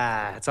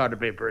 it's hard to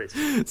be a priest.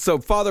 So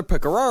Father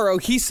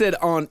Pecoraro, he said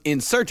on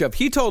In Search Of,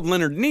 he told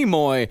Leonard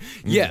Nimoy,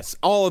 yes,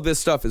 all of this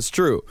stuff is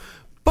true.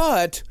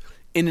 But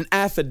in an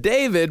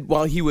affidavit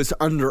while he was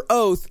under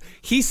oath,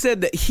 he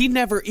said that he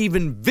never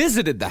even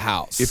visited the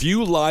house. If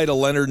you lie to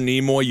Leonard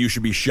Nimoy, you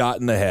should be shot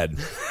in the head.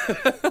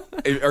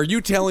 Are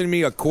you telling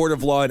me a court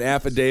of law and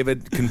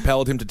affidavit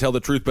compelled him to tell the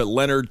truth, but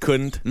Leonard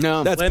couldn't?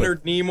 No. That's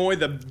Leonard Nimoy,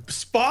 the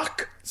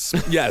Spock?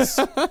 Yes.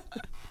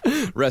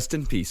 Rest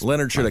in peace.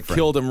 Leonard should have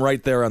killed him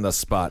right there on the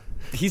spot.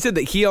 He said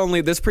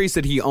that this priest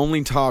said he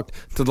only talked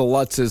to the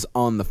Lutzes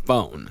on the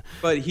phone.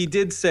 But he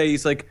did say,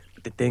 he's like,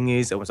 the thing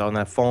is, I was on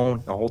that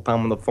phone, the whole time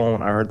on the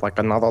phone, I heard like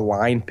another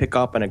line pick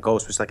up, and a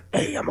ghost was like,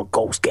 hey, I'm a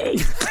ghost gay.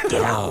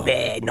 Get out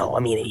there. No,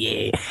 I mean,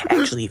 yeah.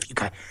 Actually, if you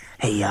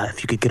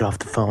could get off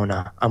the phone,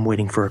 I'm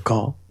waiting for a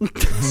call.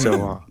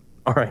 So,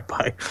 all right,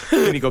 bye.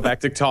 Then you go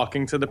back to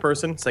talking to the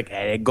person. It's like,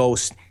 hey,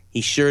 ghost,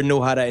 he sure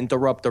knew how to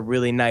interrupt a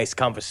really nice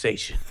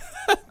conversation.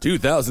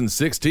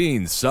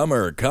 2016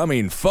 summer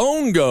coming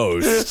phone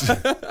ghost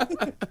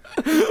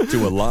to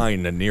a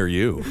line near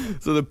you.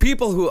 So the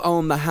people who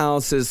own the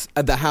house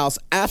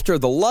after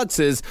the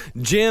Lutzes,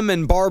 Jim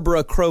and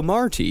Barbara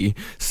Cromartie,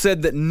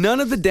 said that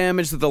none of the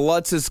damage that the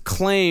Lutzes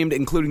claimed,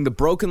 including the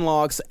broken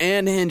locks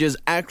and hinges,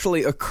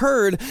 actually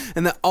occurred,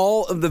 and that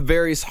all of the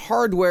various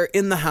hardware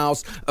in the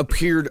house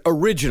appeared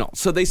original.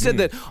 So they said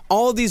that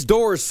all of these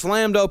doors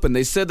slammed open.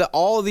 They said that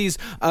all of these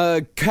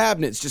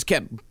cabinets just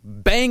kept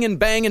banging,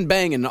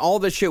 and all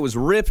this shit was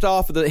ripped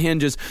off of the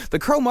hinges. The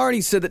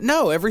Cromartie said that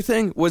no,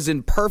 everything was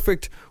in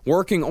perfect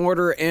working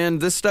order, and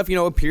this stuff,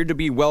 appeared to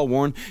be well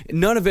worn.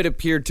 None of it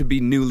appeared to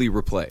be newly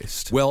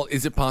replaced. Well,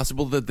 is it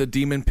possible that the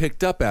demon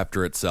picked up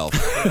after itself?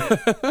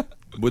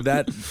 Could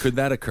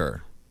that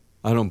occur?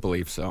 I don't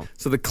believe so.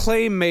 So the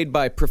claim made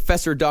by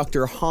Professor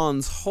Dr.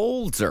 Hans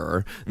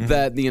Holzer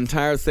that the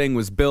entire thing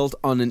was built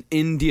on an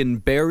Indian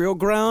burial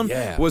ground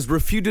was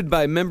refuted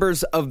by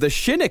members of the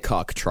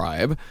Shinnecock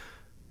tribe.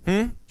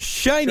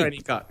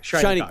 Shinnecock.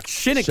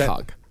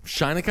 Shinnecock.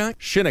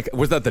 Shinnecock?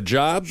 Was that the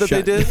job that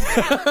they did?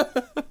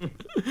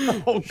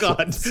 Oh,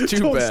 God.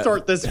 Don't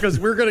start this, because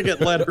we're going to get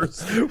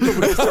letters when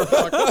we start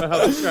talking about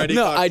how the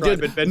Shinnecock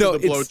tribe invented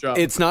the blowjob.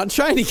 It's not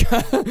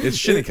Shinnecock. It's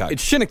Shinnecock.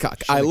 It's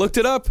Shinnecock. I looked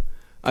it up.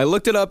 I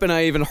looked it up, and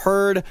I even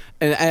heard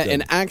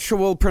an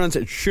actual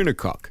pronunciation,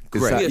 Shinnecock.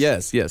 Great.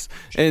 Yes.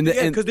 And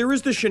because there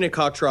is the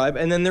Shinnecock tribe,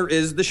 and then there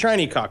is the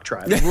Shiny Cock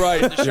tribe.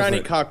 Right. The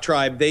Shiny Cock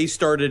tribe, they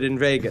started in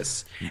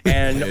Vegas.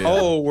 And,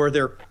 were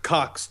their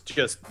cocks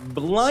just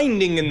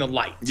blinding in the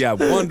light. Yeah,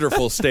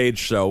 wonderful stage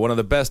show. One of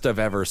the best I've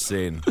ever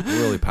seen.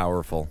 Really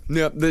powerful.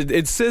 Yeah,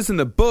 it says in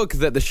the book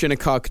that the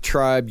Shinnecock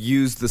tribe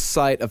used the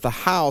site of the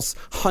house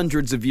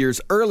hundreds of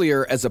years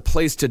earlier as a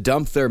place to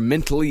dump their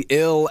mentally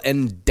ill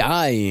and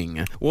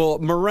dying. Well,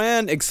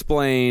 Moran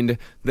explained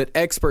that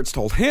experts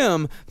told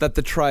him that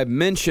the tribe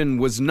mentioned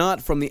was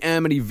not from the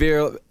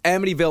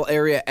Amityville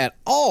area at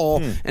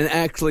all, and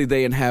actually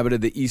they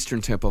inhabited the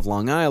eastern tip of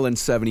Long Island,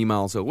 70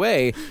 miles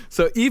away.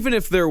 So even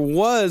if there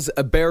was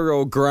a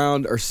burial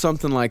ground or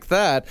something like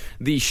that,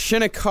 the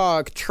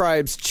Shinnecock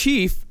tribe's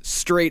chief,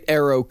 Straight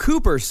Arrow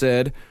Cooper,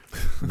 said,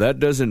 "That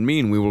doesn't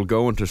mean we will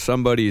go into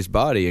somebody's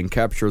body and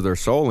capture their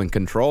soul and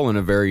control in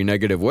a very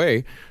negative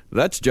way.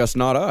 That's just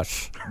not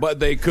us." But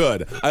they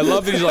could. I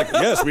love that he's like,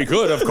 yes, we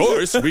could, of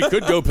course. We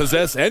could go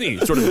possess any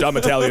sort of dumb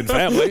Italian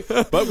family,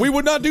 but we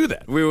would not do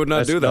that. We would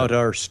not do that. That's not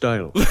our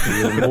style.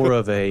 We're more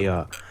of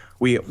a,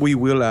 we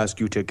will ask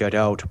you to get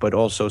out, but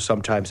also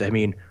sometimes,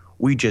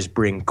 we just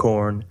bring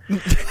corn.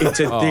 It's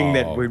a thing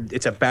that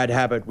it's a bad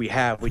habit we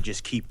have. We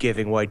just keep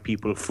giving white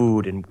people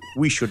food, and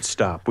we should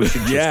stop.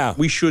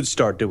 We should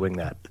start doing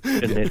that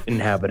and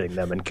inhabiting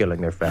them and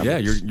killing their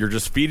families. Yeah, you're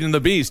just feeding the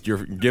beast.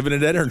 You're giving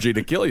it energy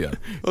to kill you.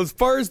 Well, as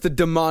far as the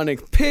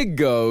demonic pig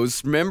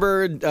goes,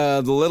 remember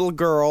the little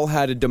girl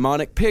had a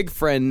demonic pig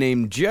friend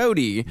named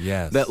Jody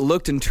that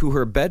looked into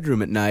her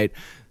bedroom at night.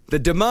 The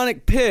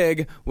demonic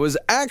pig was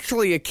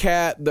actually a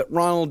cat that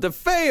Ronald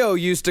DeFeo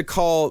used to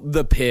call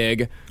the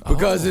pig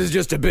because it's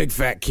just a big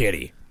fat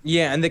kitty.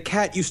 Yeah, and the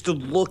cat used to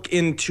look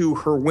into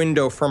her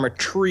window from a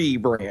tree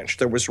branch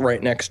that was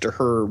right next to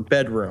her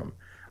bedroom.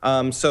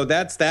 So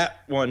that's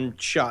that one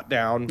shot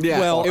down.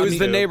 Yeah, well, it was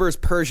the neighbor's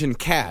Persian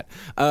cat.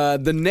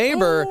 The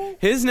neighbor,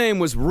 his name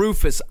was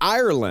Rufus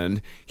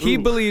Ireland. He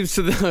believes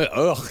to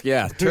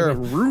the...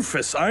 terrible.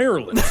 Rufus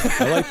Ireland.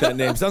 I like that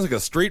name. Sounds like a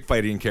street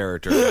fighting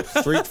character.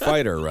 Street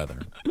fighter, rather.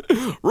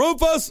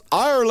 Rufus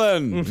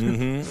Ireland.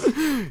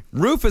 Mm-hmm.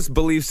 Rufus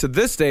believes to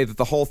this day that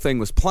the whole thing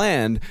was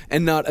planned,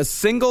 and not a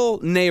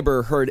single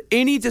neighbor heard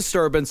any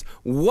disturbance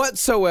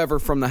whatsoever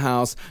from the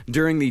house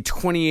during the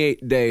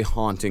 28-day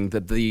haunting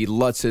that the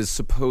Lutzes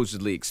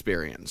supposedly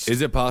experienced.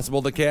 Is it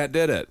possible the cat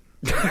did it?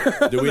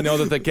 Do we know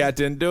that the cat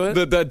didn't do it?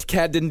 The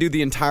cat didn't do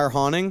the entire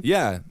haunting?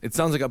 Yeah, it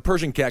sounds like a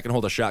Persian cat can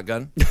hold a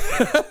shotgun.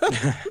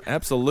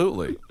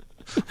 Absolutely.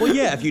 Well,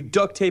 yeah, if you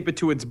duct tape it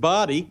to its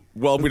body.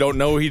 Well, we don't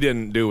know he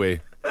didn't, do we?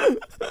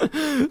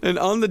 And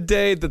on the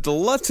day that the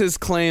Lutzes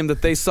claimed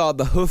that they saw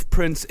the hoof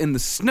prints in the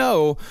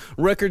snow,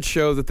 records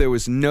show that there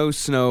was no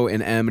snow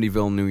in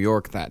Amityville, New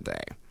York that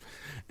day.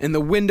 And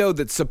the window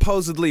that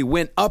supposedly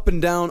went up and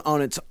down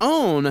on its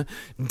own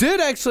did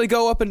actually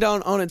go up and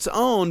down on its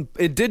own.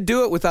 It did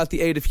do it without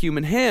the aid of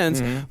human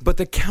hands, but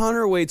the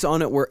counterweights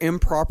on it were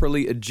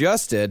improperly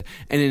adjusted,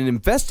 and an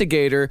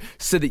investigator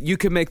said that you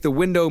could make the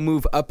window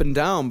move up and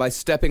down by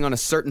stepping on a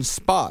certain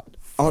spot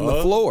on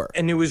the floor.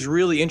 And it was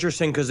really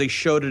interesting because they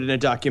showed it in a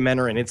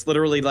documentary, and it's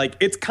literally like,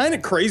 it's kind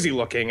of crazy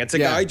looking. It's a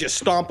guy just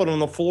stomping on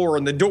the floor,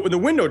 and the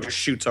window just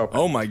shoots open.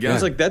 Oh my God.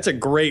 It's like, that's a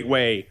great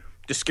way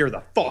to scare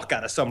the fuck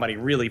out of somebody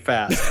really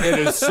fast. It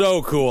is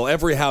so cool.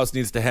 Every house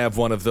needs to have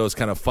one of those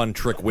kind of fun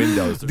trick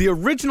windows. The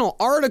original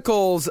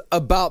articles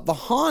about the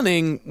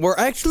haunting were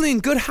actually in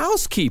Good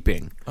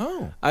Housekeeping.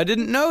 Oh. I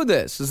didn't know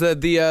this. Is that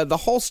the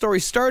whole story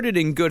started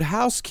in Good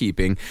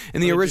Housekeeping.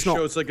 And the original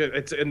shows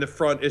it's in the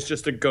front, it's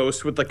just a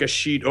ghost with like a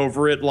sheet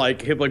over it,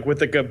 like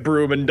with like a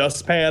broom and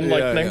dustpan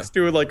next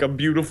to it, like a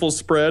beautiful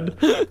spread.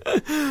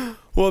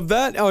 Well,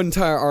 that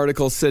entire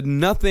article said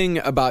nothing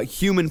about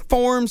human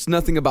forms,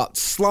 nothing about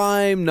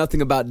slime,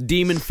 nothing about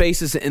demon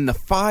faces in the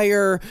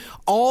fire.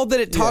 All that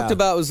it talked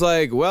about was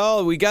like,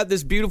 well, we got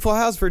this beautiful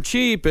house for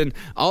cheap, and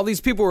all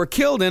these people were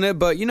killed in it,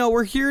 but,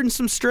 we're hearing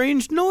some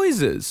strange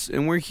noises,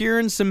 and we're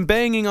hearing some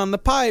banging on the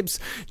pipes.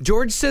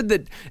 George said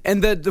that,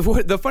 and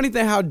the funny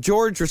thing how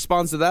George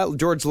responds to that,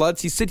 George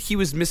Lutz, he said he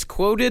was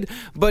misquoted,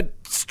 but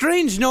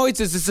strange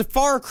noises is a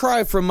far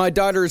cry from my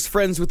daughter is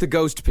friends with the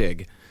ghost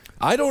pig.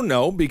 I don't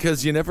know,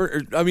 because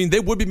they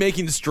would be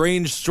making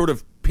strange sort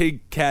of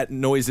pig cat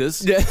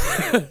noises. Yeah.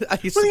 Well,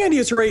 the idea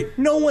is right.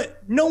 No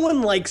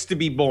one likes to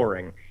be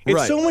boring.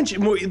 It's so much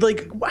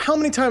like, how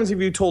many times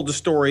have you told a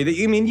story that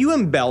you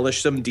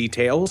embellish some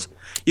details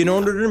in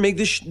order to make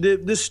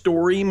the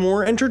story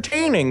more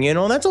entertaining?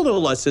 That's all the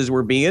Lutzes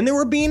were being. They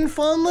were being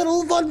fun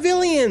little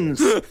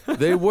vaudevillians.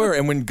 They were,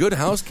 and when Good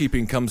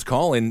Housekeeping comes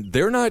calling, they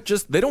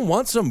don't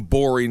want some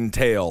boring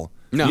tale.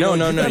 No.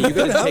 You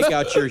got to take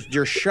out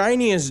your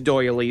shiniest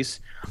doilies,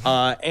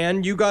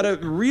 and you got to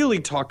really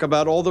talk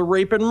about all the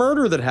rape and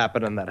murder that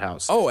happened in that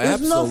house. Oh,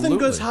 absolutely.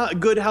 There's nothing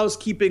good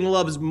housekeeping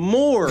loves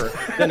more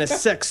than a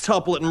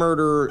sextuplet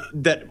murder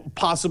that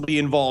possibly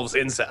involves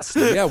incest.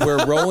 Yeah,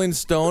 where Rolling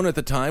Stone at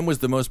the time was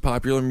the most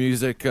popular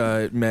music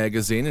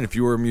magazine, and if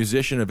you were a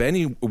musician of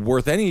any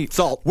worth your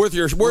salt,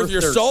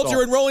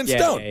 you're in Rolling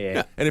Stone.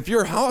 Yeah. And if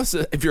your house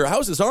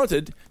is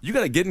haunted, you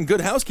got to get in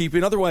good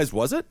housekeeping. Otherwise,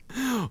 was it?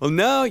 Well,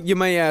 now you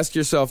may ask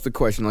yourself the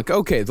question, like,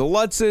 okay, the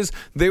Lutzes,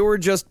 they were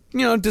just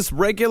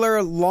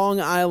regular Long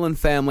Island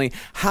family.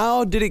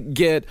 How did it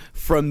get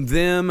from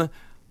them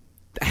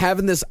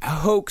having this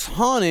hoax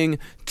haunting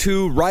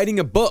to writing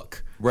a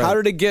book? Right. How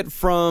did it get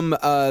from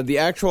the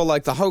actual,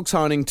 the hoax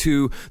haunting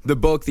to the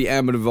book, The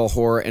Amityville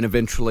Horror, and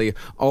eventually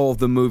all of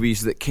the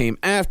movies that came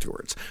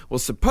afterwards? Well,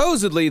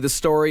 supposedly the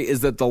story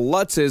is that the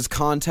Lutzes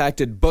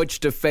contacted Butch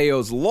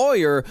DeFeo's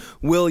lawyer,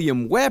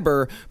 William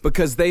Weber,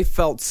 because they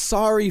felt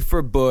sorry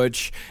for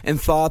Butch and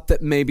thought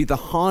that maybe the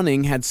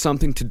haunting had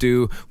something to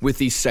do with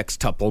these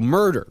sextuple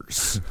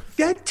murders.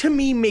 That to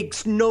me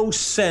makes no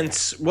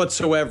sense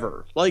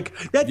whatsoever.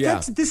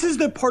 This is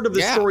the part of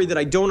the story that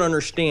I don't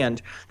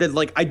understand.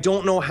 That I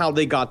don't know how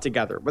they got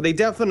together, but they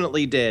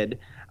definitely did.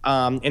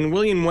 And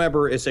William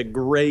Weber is a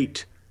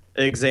great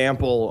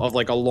example of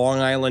a Long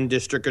Island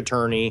district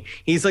attorney.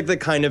 He's the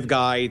kind of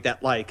guy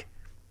that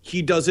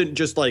he doesn't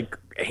just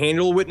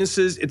handle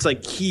witnesses. It's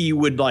he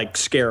would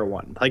scare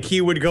one.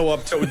 He would go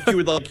up to, he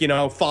would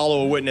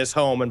follow a witness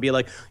home and be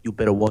like, "You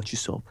better watch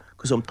yourself.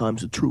 Because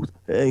sometimes the truth,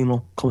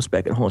 comes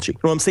back and haunts you." You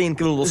know what I'm saying?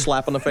 Give a little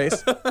slap on the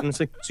face. And it's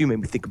so you made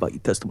me think about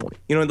your testimony.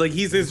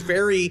 He's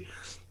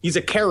he's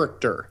a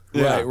character.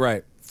 Yeah.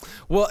 Right.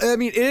 Well, I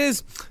mean,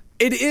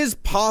 it is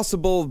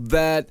possible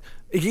that.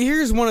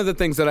 Here's one of the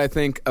things that I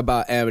think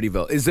about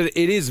Amityville is that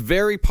it is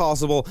very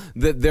possible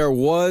that there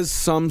was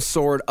some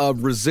sort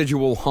of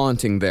residual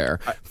haunting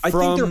there. I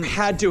think there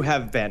had to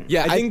have been.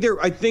 Yeah,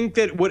 I think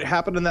that what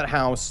happened in that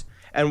house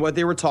and what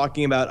they were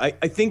talking about, I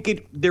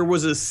think there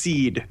was a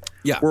seed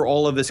where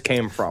all of this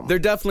came from. There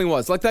definitely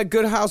was. Like that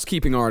Good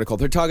Housekeeping article.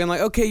 They're talking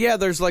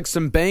there's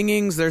some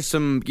bangings, there's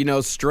some,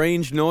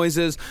 strange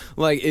noises.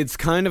 It's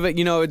kind of,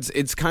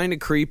 it's kind of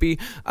creepy.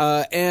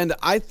 And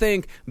I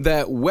think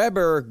that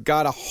Weber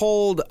got a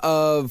hold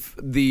of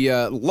the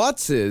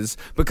Lutzes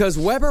because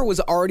Weber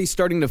was already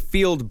starting to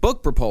field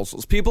book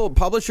proposals.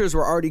 Publishers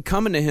were already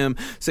coming to him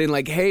saying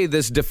hey,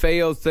 this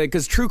DeFeo thing,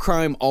 because true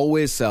crime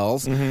always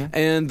sells. Mm-hmm.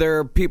 And there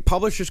are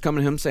publishers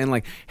coming to him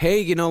saying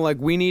hey,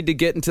 we need to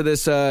get into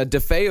this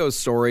DeFeo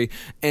story.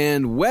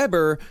 And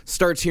Weber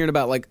starts hearing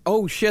about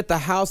oh shit, the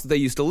house that they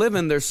used to live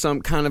in, there's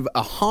some kind of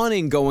a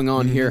haunting going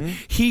on here.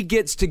 He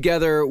gets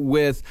together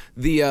with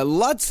the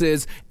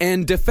Lutzes,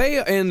 and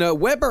DeFeo and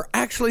Weber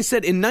actually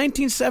said in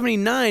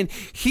 1979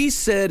 he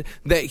said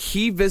that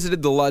he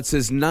visited the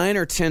Lutzes 9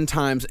 or 10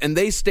 times, and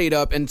they stayed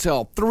up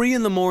until 3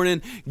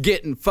 a.m.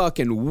 getting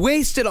fucking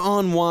wasted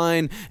on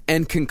wine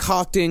and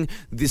concocting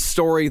the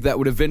story that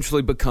would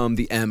eventually become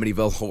the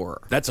Amityville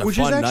Horror. That's a Which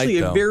fun is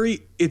actually night,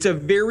 though. It's a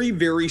very,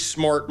 very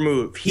smart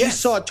move. He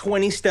saw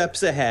 20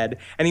 steps ahead,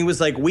 and he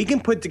was like, "We can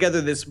put together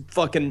this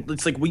fucking."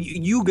 It's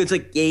you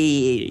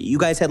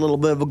guys had a little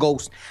bit of a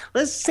ghost.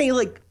 Let's say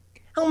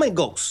how many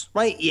ghosts,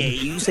 right? Yeah,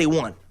 you say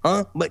 1,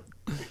 huh? But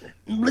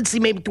let's see,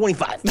 maybe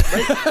 25,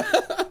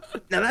 right?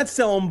 Now that's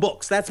selling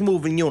books. That's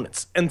moving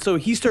units. And so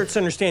he starts to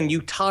understand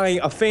you tie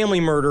a family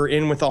murder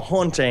in with a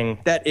haunting,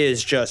 that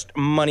is just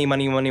money.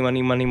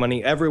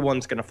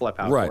 Everyone's going to flip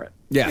out for it.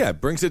 Yeah,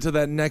 it brings it to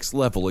that next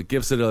level. It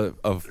gives it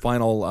a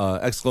final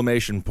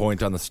exclamation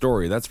point on the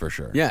story, that's for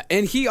sure. Yeah,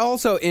 and he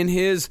also, in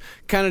his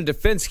kind of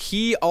defense,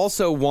 he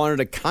also wanted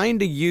to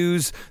kind of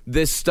use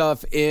this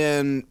stuff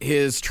in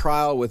his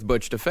trial with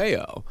Butch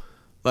DeFeo.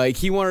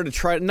 He wanted to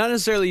try, not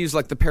necessarily use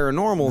the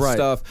paranormal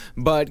stuff,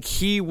 but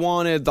he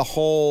wanted the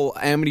whole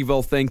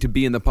Amityville thing to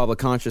be in the public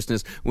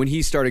consciousness when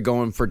he started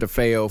going for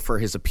DeFeo for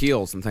his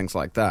appeals and things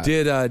like that.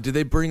 Did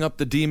they bring up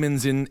the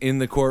demons in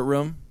the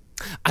courtroom?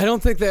 I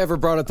don't think they ever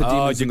brought up the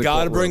demons in the courtroom.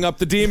 You got to bring up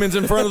the demons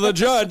in front of the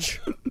judge.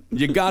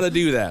 You got to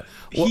do that.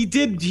 Well, he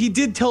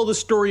did tell the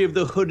story of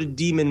the hooded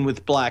demon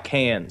with black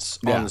hands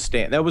on the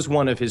stand. That was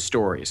one of his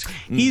stories.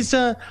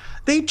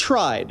 They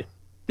tried.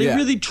 They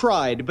really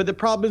tried, but the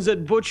problem is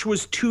that Butch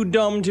was too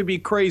dumb to be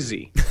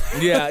crazy.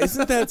 Yeah,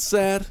 isn't that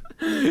sad?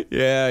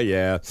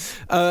 Yeah.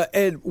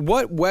 And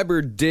what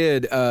Weber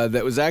did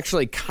that was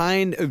actually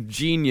kind of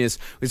genius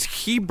was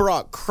he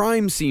brought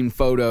crime scene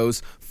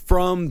photos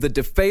from the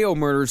DeFeo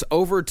murders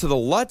over to the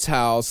Lutz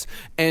house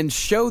and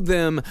showed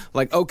them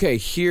okay,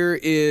 here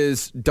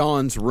is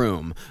Don's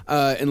room.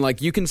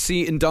 And you can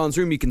see in Don's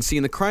room, you can see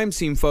in the crime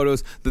scene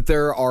photos that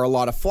there are a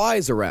lot of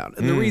flies around.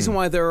 And the reason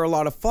why there are a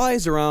lot of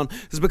flies around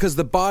is because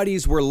the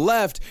bodies were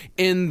left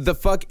in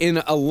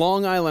a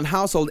Long Island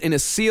household, in a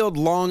sealed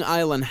Long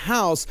Island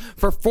house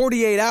for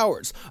 48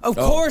 hours. Of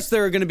course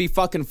there are going to be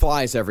fucking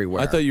flies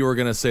everywhere. I thought you were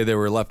going to say they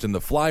were left in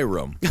the fly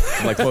room,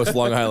 like most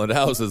Long Island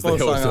houses.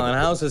 Most Long Island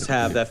houses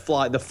have that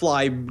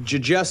fly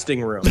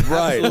digesting room.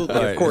 Right, Absolutely,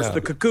 right, of course, yeah.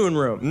 the cocoon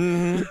room.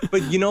 Mm-hmm.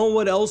 But you know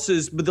what else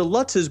is? But the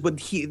Lutzes,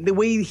 the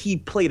way he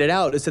played it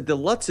out is that the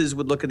Lutzes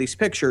would look at these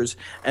pictures,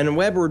 and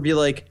Weber would be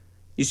like,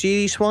 "You see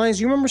these flies?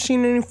 You remember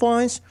seeing any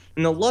flies?"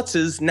 And the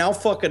Lutzes, now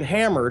fucking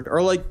hammered,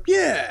 are like,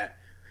 "Yeah,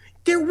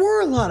 there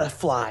were a lot of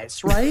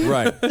flies, right?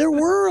 Right. There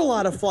were a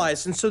lot of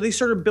flies." And so they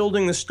started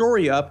building the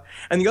story up.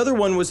 And the other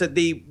one was that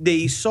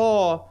they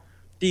saw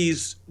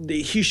these.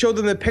 He showed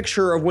them the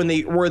picture of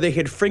where they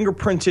had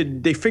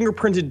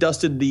fingerprinted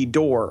dusted the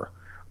door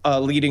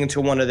leading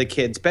into one of the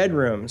kids'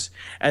 bedrooms.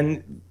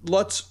 And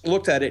Lutz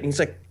looked at it and he's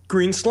like,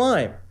 "Green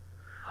slime.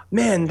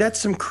 Man, that's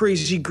some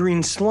crazy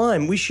green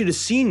slime. We should have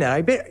seen that.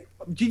 I bet."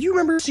 Did you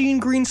remember seeing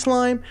green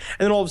slime?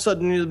 And then all of a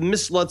sudden,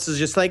 Miss Lutz is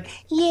just like,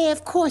 "Yeah,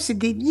 of course it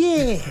did.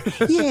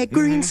 Yeah,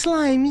 green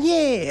slime,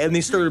 yeah." And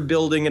they started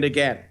building it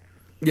again.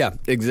 Yeah,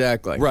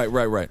 exactly.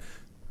 Right.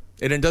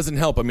 And it doesn't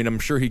help. I mean, I'm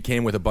sure he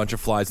came with a bunch of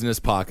flies in his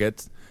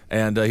pocket,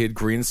 and he had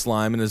green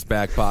slime in his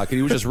back pocket.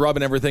 He was just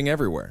rubbing everything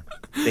everywhere.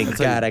 Thank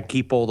God I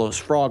keep all those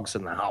frogs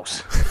in the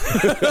house.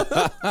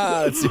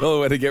 That's the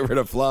only way to get rid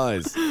of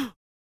flies.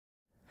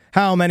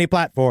 How many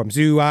platforms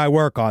do I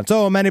work on?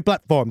 So many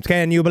platforms.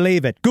 Can you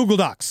believe it? Google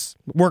Docs.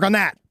 Work on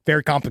that.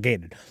 Very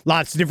complicated.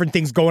 Lots of different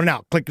things going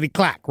out.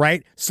 Clickety-clack,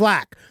 right?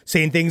 Slack.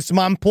 Saying things to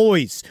my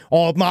employees.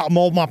 All my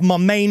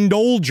main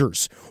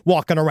dolgers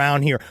walking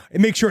around here.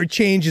 And make sure it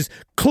changes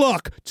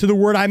cluck to the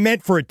word I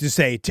meant for it to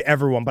say to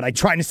everyone. But I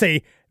try to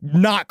say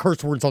not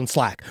curse words on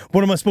Slack.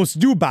 What am I supposed to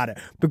do about it?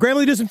 But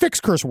Grammarly doesn't fix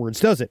curse words,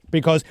 does it?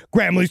 Because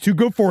Grammarly's too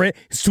good for it.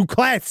 It's too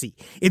classy.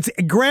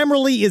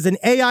 Grammarly is an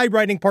AI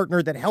writing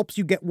partner that helps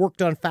you get work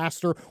done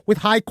faster with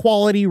high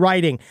quality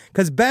writing.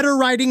 Because better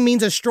writing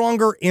means a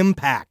stronger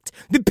impact.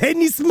 The pen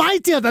is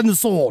mightier than the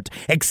sword,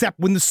 except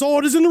when the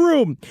sword is in the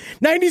room.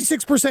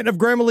 96% of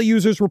Grammarly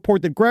users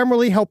report that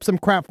Grammarly helps them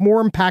craft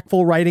more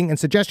impactful writing and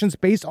suggestions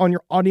based on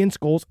your audience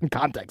goals and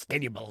context.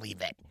 Can you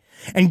believe it?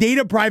 And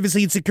data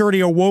privacy and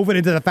security are woven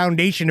into the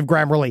foundation of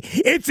Grammarly.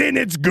 It's in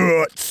its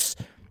guts.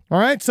 All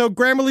right, so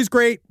Grammarly's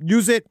great.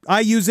 Use it.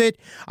 I use it.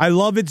 I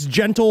love its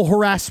gentle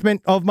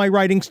harassment of my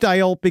writing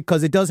style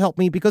because it does help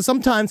me, because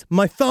sometimes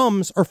my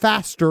thumbs are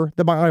faster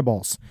than my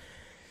eyeballs.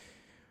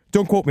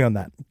 Don't quote me on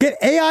that. Get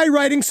AI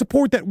writing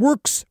support that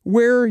works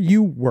where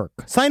you work.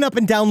 Sign up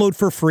and download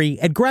for free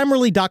at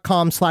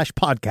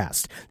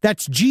Grammarly.com/podcast.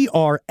 That's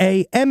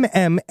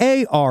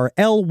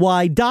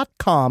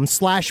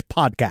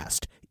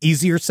GRAMMARLY.com/podcast.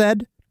 Easier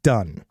said,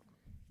 done.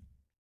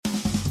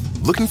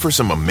 Looking for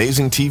some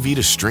amazing TV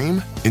to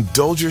stream?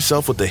 Indulge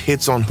yourself with the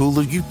hits on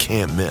Hulu you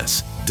can't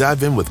miss.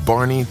 Dive in with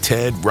Barney,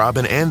 Ted,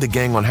 Robin, and the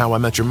gang on How I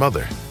Met Your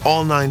Mother.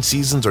 All 9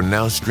 seasons are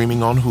now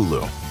streaming on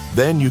Hulu.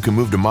 Then you can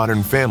move to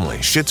Modern Family,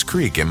 Schitt's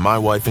Creek, and My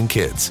Wife and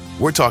Kids.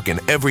 We're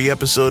talking every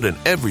episode and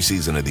every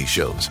season of these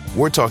shows.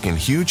 We're talking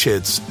huge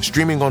hits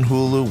streaming on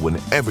Hulu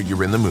whenever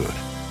you're in the mood.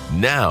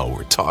 Now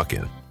we're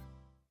talking.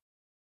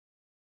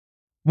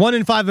 1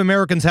 in 5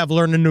 Americans have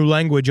learned a new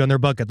language on their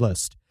bucket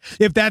list.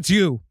 If that's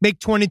you, make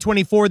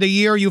 2024 the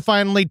year you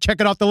finally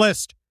check it off the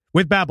list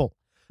with Babbel.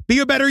 Be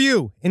a better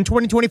you in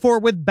 2024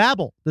 with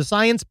Babbel, the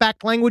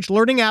science-backed language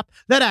learning app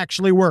that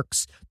actually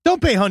works. Don't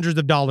pay hundreds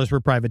of dollars for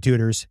private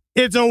tutors.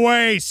 It's a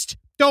waste.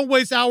 Don't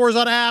waste hours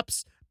on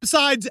apps.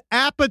 Besides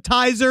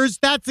appetizers,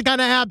 that's the kind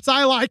of apps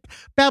I like.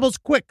 Babbel's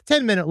quick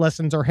 10-minute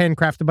lessons are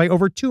handcrafted by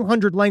over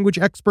 200 language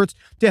experts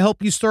to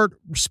help you start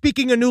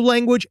speaking a new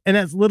language in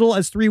as little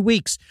as 3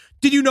 weeks.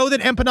 Did you know that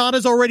empanada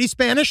is already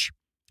Spanish?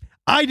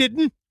 I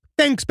didn't.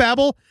 Thanks,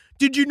 Babbel.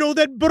 Did you know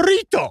that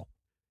burrito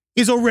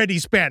is already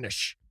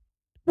Spanish?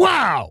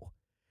 Wow.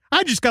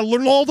 I just got to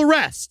learn all the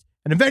rest.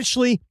 And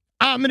eventually,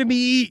 I'm going to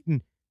be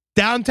eating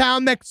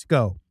downtown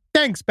Mexico.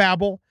 Thanks,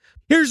 Babbel.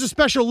 Here's a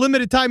special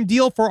limited time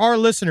deal for our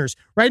listeners.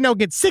 Right now,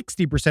 get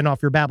 60%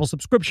 off your Babbel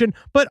subscription,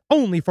 but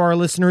only for our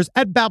listeners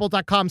at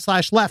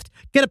Babbel.com/left.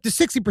 Get up to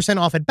 60%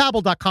 off at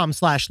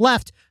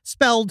Babbel.com/left,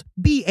 spelled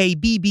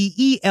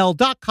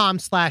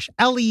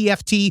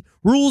BABBEL.com/LEFT.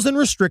 Rules and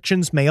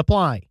restrictions may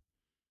apply.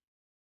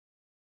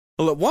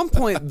 Well, at one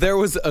point, there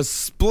was a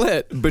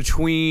split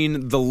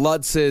between the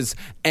Lutzes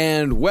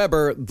and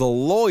Weber, the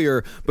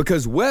lawyer,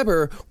 because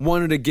Weber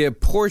wanted to give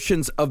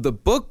portions of the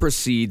book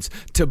proceeds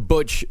to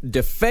Butch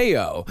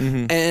DeFeo.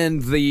 Mm-hmm.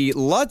 And the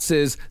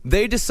Lutzes,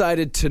 they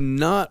decided to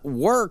not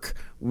work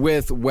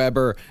with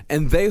Weber,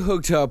 and they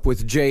hooked up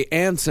with Jay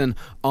Anson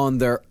on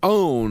their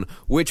own,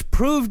 which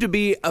proved to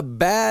be a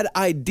bad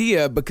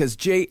idea because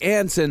Jay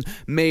Anson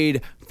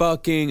made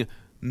fucking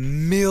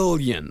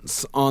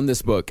millions on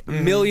this book.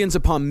 Millions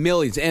upon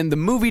millions. And the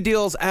movie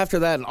deals after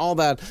that and all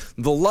that,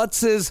 the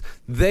Lutzes,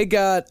 they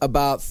got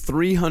about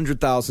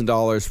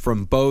 $300,000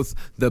 from both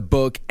the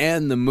book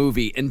and the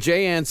movie. And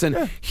Jay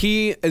Anson,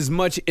 he as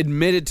much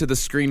admitted to the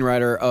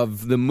screenwriter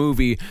of the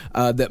movie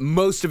that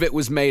most of it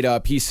was made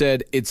up. He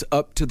said, it's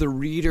up to the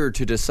reader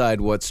to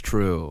decide what's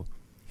true.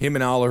 Him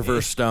and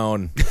Oliver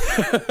Stone.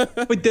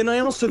 But then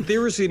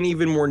there was an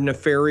even more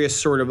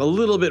nefarious a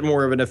little bit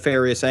more of a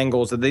nefarious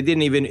angle, that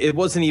it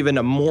wasn't even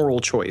a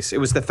moral choice. It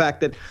was the fact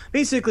that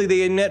basically they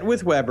had met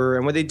with Weber,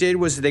 and what they did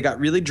was they got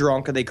really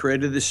drunk and they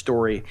created this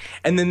story,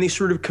 and then they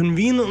sort of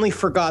conveniently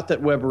forgot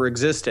that Weber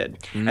existed.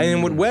 And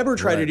then what Weber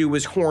tried to do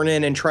was horn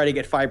in and try to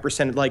get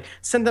 5%, like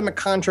send them a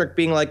contract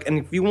being like, and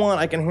if you want,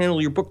 I can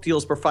handle your book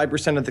deals for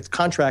 5% of the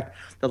contract.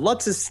 The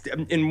Lutzes,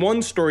 in one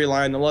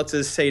storyline, the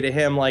Lutzes say to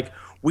him, like,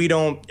 we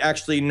don't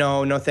actually,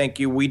 no, thank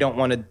you. We don't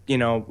want to,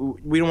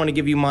 we don't want to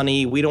give you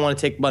money. We don't want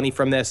to take money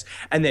from this.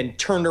 And then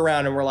turned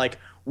around and we're like,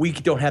 we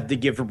don't have to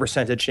give a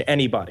percentage to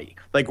anybody.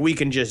 Like, we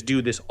can just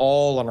do this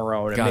all on our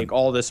own and make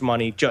all this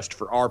money just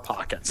for our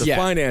pockets. The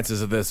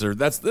finances of this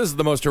this is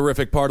the most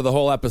horrific part of the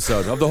whole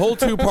episode, of the whole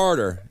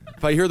two-parter.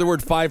 If I hear the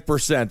word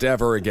 5%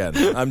 ever again,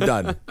 I'm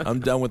done. I'm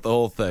done with the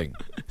whole thing.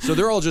 So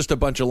they're all just a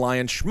bunch of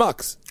lying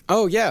schmucks.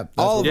 Oh, yeah.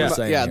 All of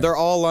them. Yeah, they're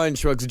all lying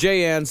schmucks.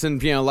 Jay Anson,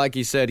 like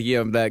he said, he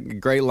had that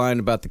great line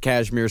about the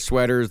cashmere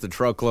sweaters, the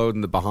truckload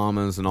in the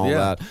Bahamas and all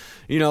that.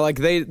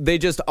 They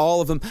just, all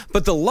of them.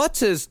 But the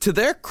Lutzes, to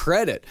their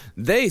credit,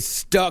 they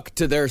stuck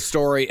to their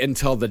story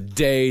until the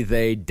day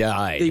they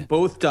died. They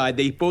both died.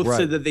 They both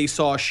said that they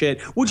saw shit,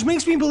 which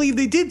makes me believe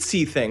they did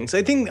see things.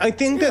 I think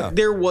that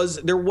there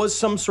was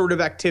some sort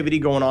of activity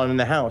going on in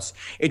the house.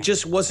 It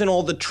just wasn't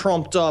all the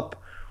trumped up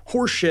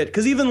horseshit,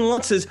 because even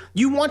Lutz's,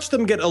 you watch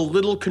them get a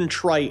little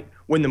contrite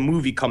when the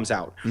movie comes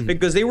out,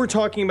 because they were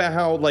talking about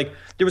how, like,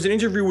 there was an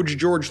interview with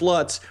George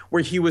Lutz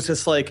where he was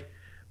just like,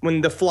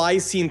 when the fly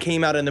scene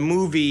came out in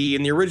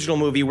the original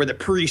movie, where the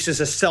priest is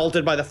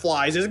assaulted by the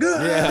flies,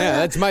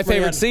 that's my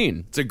favorite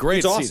scene. It's a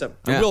great scene. Awesome.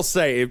 I will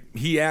say,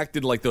 he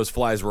acted like those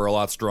flies were a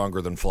lot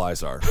stronger than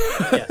flies are.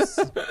 Yes.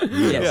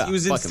 He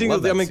was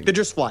instinctively, they're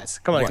just flies.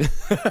 Come on,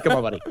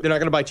 buddy. They're not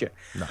going to bite you.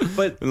 No.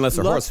 But unless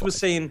they're Lutz was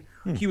saying,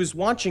 he was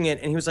watching it,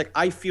 and he was like,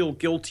 I feel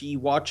guilty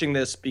watching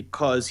this,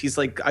 because he's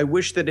like, I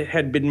wish that it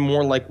had been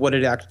more like what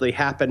had actually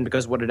happened,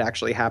 because what had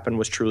actually happened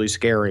was truly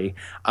scary.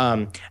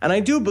 And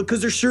I do,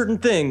 because there's certain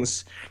things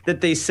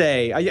that they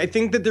say. I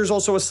think that there's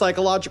also a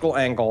psychological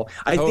angle.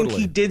 I think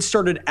he did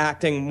started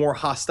acting more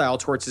hostile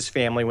towards his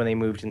family when they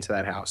moved into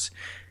that house.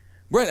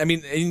 Right. I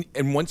mean,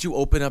 and once you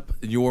open up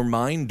your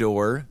mind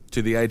door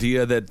to the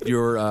idea that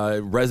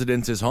your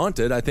residence is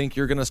haunted, I think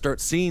you're going to start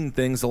seeing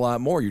things a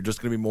lot more. You're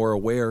just going to be more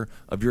aware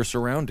of your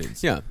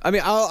surroundings. Yeah. I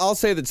mean, I'll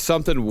say that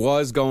something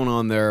was going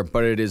on there,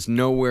 but it is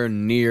nowhere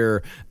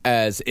near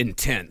as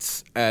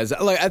intense as,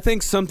 I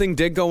think something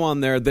did go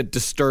on there that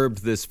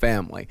disturbed this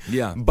family.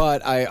 Yeah.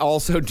 But I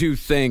also do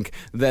think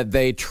that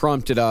they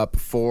trumped it up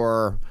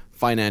for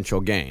financial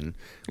gain.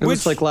 It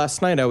was like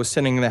last night I was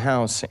sitting in the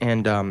house,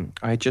 and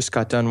I just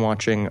got done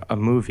watching a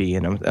movie,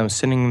 and I was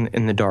sitting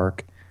in the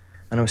dark,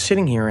 and I was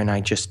sitting here, and I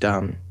just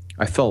I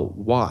felt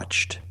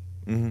watched,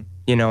 and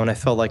I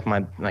felt like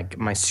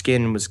my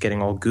skin was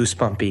getting all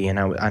goosebumpy,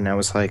 and I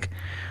was like,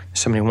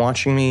 somebody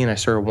watching me, and I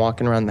started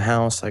walking around the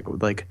house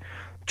like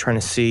trying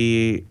to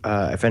see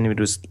if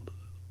anybody was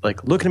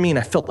like looking at me, and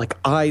I felt like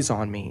eyes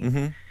on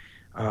me,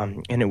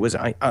 and it was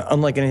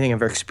unlike anything I've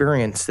ever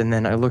experienced. And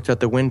then I looked out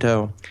the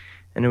window,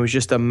 and it was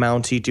just a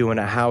Mountie doing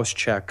a house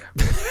check.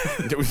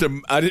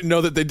 I didn't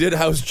know that they did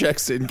house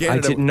checks in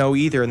Canada. I didn't know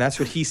either, and that's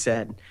what he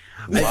said.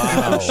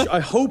 Wow. I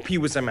hope he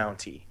was a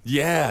Mountie.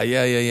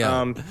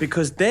 Yeah.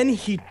 Because then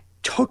he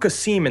took a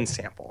semen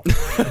sample,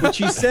 which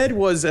he said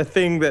was a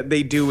thing that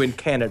they do in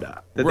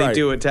Canada, that they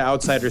do it to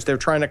outsiders. They're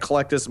trying to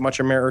collect as much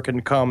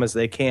American cum as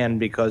they can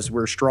because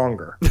we're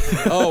stronger.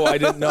 Oh, I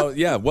didn't know.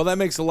 Yeah, well, that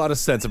makes a lot of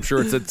sense. I'm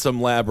sure it's at some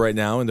lab right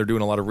now, and they're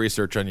doing a lot of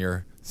research on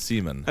your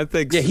semen. I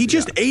think. Yeah, he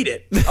just ate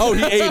it. Oh,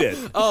 he ate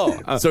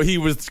it. So he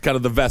was kind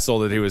of the vessel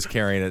that he was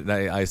carrying it.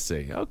 I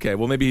see. Okay,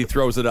 well, maybe he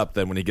throws it up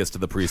then when he gets to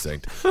the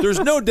precinct. There's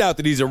no doubt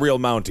that he's a real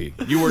Mountie.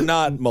 You were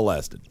not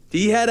molested.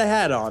 He had a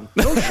hat on.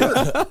 No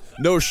shirt.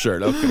 No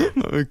shirt.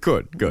 Okay.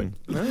 Good.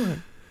 All right.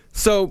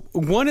 So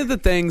one of the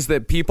things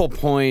that people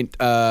point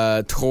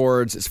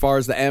towards as far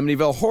as the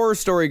Amityville Horror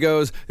story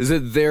goes is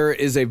that there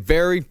is a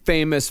very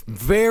famous,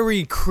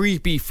 very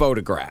creepy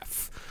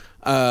photograph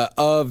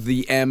of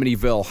the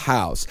Amityville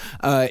house.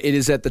 It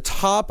is at the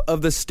top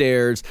of the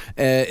stairs,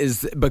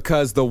 is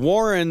because the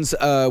Warrens,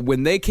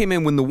 when they came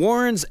in, when the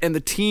Warrens and the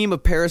team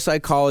of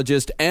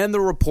parapsychologists and the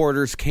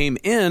reporters came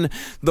in,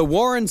 the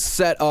Warrens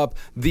set up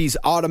these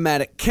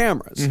automatic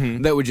cameras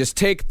that would just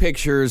take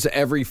pictures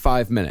every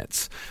 5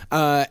 minutes.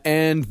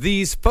 And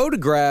these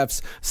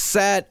photographs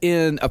sat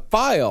in a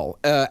file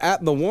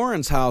at the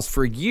Warrens' house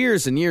for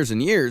years and years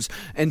and years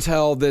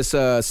until this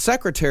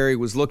secretary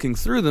was looking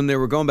through them. They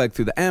were going back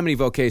through the Amityville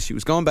case. She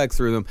was going back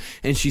through them,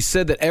 and she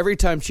said that every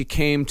time she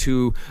came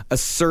to a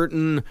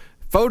certain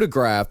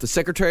photograph, the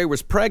secretary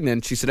was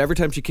pregnant. She said every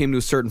time she came to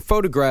a certain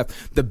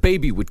photograph, the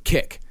baby would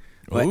kick.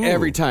 Like,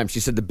 every time she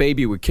said the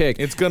baby would kick.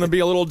 It's going to be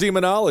a little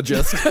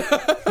demonologist.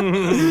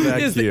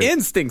 His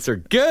instincts are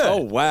good. Oh,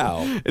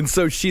 wow. And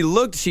so she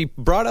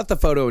brought out the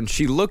photo and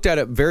she looked at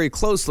it very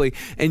closely,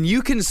 and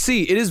you can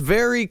see, it is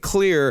very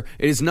clear,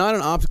 it is not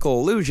an optical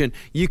illusion.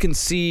 You can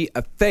see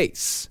a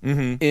face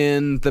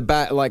in the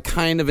back, like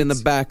kind of in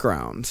the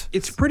background.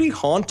 It's pretty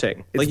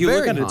haunting. It's like you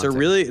look very at it,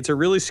 it's a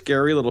really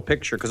scary little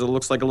picture because it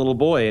looks like a little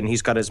boy and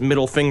he's got his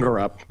middle finger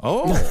up.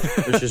 Oh.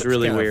 Which is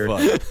really weird.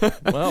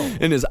 Well.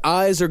 And his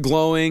eyes are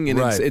glowing, and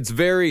it's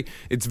very,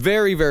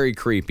 very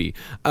creepy.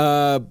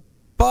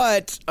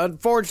 But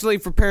unfortunately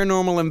for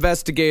paranormal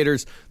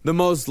investigators, the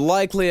most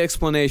likely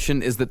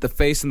explanation is that the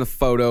face in the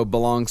photo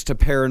belongs to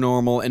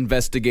paranormal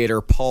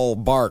investigator Paul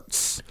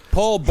Bartz.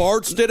 Paul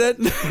Bartz did it?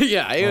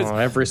 Yeah, it was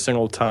every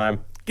single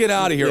time. Get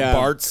out of here,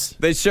 Bartz.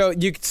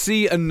 You can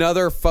see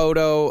another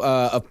photo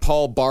of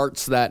Paul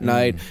Bartz that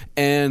night,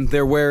 and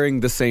they're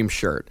wearing the same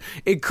shirt.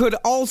 It could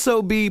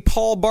also be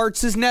Paul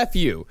Bartz's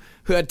nephew,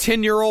 a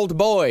 10-year-old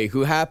boy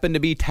who happened to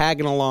be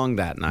tagging along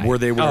that night. Were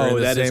they wearing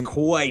the that same? is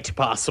quite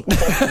possible.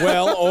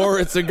 Well, or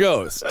it's a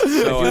ghost. So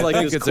I do like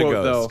think this it's quote,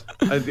 a ghost.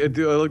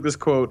 though. I like this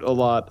quote a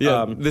lot.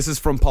 Yeah, this is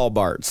from Paul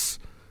Bartz.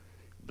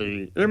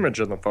 The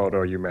image in the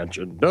photo you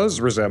mentioned does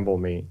resemble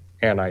me,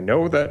 and I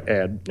know that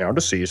Ed, now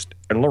deceased,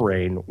 and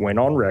Lorraine went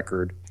on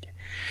record,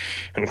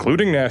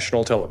 including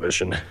national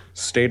television,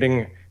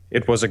 stating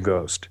it was a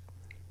ghost.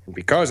 And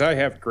because I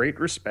have great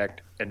respect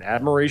and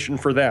admiration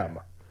for them,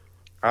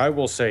 I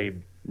will say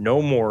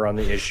no more on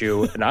the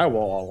issue, and I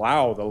will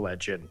allow the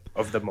legend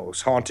of the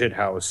most haunted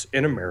house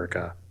in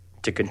America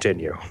to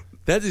continue.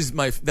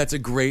 That's a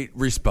great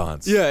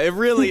response. Yeah, it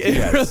really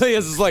is.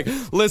 It's like,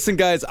 listen,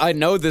 guys, I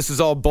know this is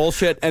all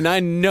bullshit, and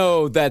I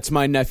know that's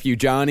my nephew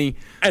Johnny.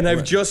 And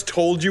I've just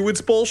told you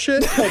it's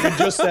bullshit. Like I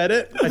just said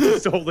it. I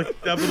just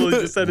definitely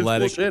just said it's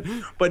bullshit.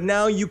 But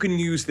now you can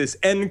use this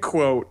end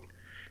quote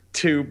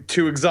to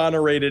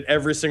exonerate it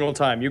every single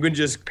time. You can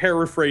just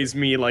paraphrase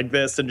me like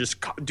this and just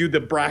do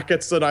the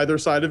brackets on either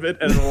side of it,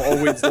 and it'll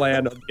always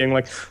land on being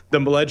like, the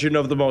legend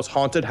of the most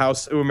haunted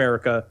house in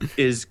America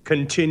is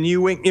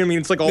continuing. I mean,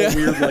 it's like all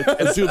weird, like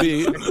to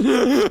be.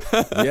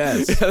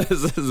 Yes,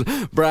 this is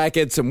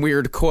brackets and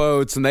weird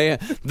quotes, and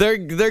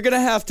they're gonna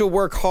have to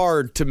work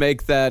hard to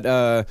make that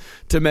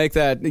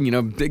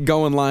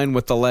go in line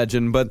with the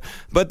legend.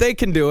 But they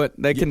can do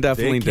it. They can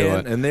definitely do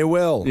it, and they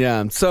will.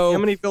 Yeah. So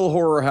Amityville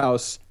Horror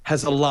House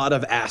has a lot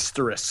of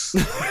asterisks.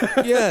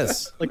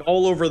 Yes. Like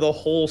all over the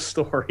whole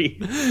story.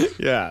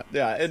 Yeah,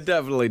 it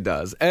definitely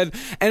does. And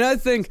I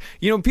think,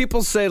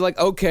 people say like,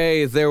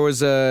 okay, there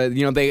was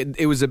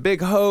it was a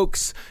big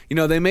hoax,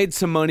 they made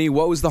some money,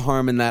 what was the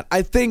harm in that?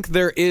 I think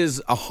there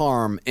is a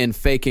harm in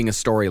faking a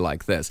story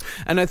like this.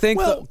 And I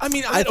think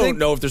I don't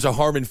know if there's a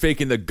harm in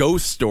faking the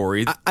ghost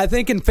story. I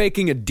think in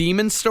faking a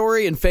demon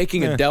story and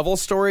faking a devil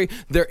story,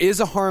 there is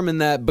a harm in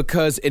that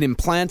because it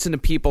implants into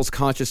people's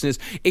consciousness.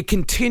 It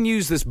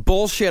continues this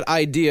bullshit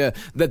idea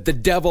that the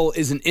devil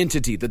is an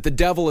entity, that the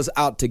devil is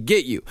out to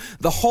get you.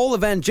 The whole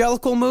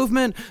evangelical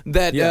movement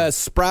that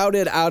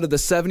sprouted out of the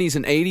 70s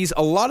and 80s,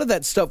 a lot of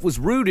that stuff was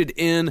rooted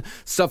in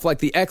stuff like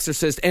The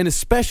Exorcist and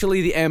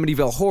especially the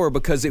Amityville Horror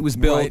because it was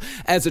built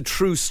as a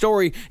true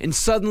story. And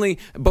suddenly,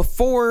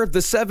 before the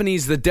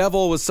 70s, the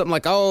devil was something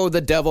like, oh,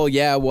 the devil,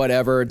 yeah,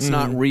 whatever, it's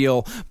not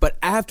real. But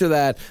after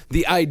that,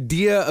 the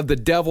idea of the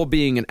devil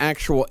being an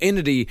actual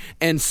entity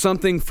and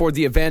something for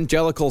the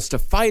evangelicals to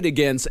fight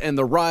against and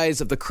the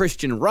rise of the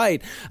Christian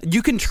right,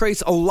 you can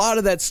trace a lot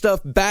of that stuff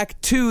back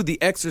to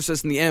The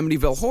Exorcist and the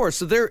Amityville Horror.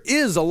 So there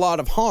is a lot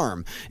of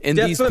harm in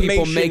these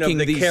people making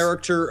of the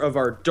character of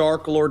our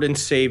dark Lord and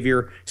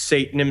Savior,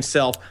 Satan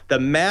himself, the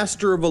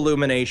master of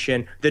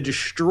illumination, the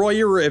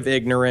destroyer of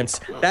ignorance.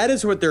 That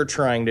is what they're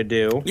trying to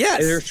do.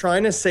 Yes. They're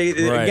trying to say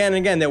again and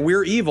again that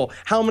we're evil.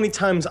 How many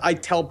times I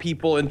tell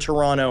people in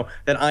Toronto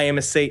that I am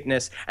a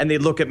Satanist and they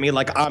look at me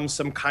like I'm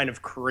some kind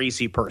of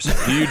crazy person.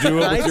 Do you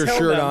do it with your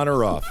shirt on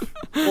or off?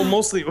 Well,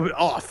 mostly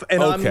off,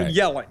 and I'm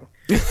yelling.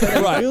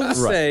 I will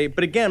say,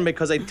 but again,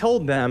 because I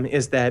told them,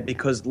 is that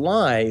because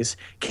lies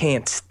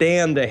can't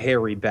stand a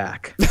hairy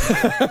back.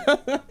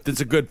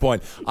 That's a good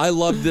point. I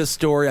love this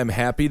story. I'm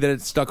happy that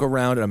it stuck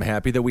around, and I'm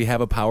happy that we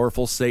have a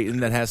powerful Satan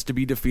that has to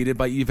be defeated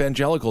by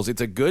evangelicals.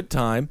 It's a good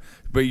time,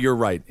 but you're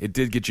right. It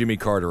did get Jimmy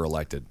Carter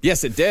elected.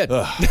 Yes, it did.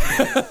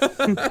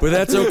 But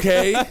that's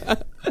okay.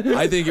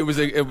 I think it was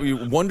a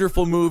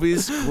wonderful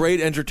movies,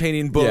 great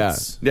entertaining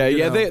books.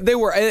 Yeah. They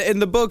were in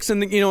the books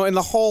and in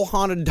the whole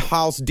haunted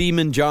house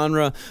demon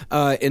genre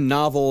in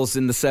novels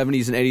in the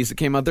 70s and 80s that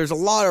came out. There's a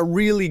lot of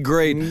really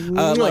great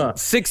like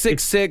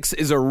 666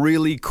 is a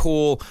really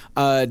cool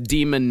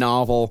demon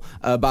novel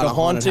about the a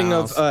haunting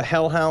of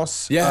Hell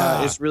House.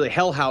 Is really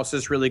Hell House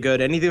is really good.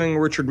 Anything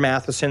Richard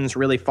Matheson's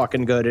really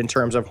fucking good in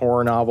terms of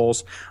horror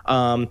novels.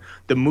 The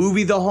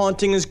movie The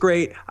Haunting is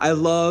great. I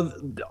love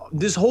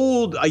this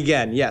whole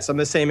yes, I'm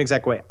the same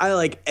exact way. I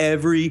like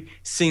every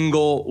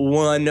single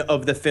one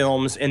of the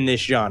films in this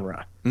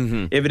genre.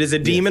 If it is a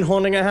demon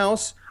haunting a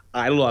house,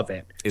 I love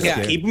it.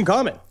 Yeah. Keep them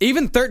coming.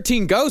 Even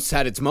 13 Ghosts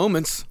had its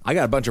moments. I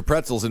got a bunch of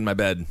pretzels in my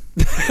bed.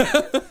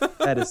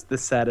 That is the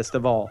saddest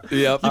of all.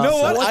 Yep. You know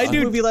what? I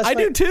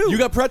do too. You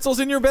got pretzels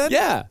in your bed?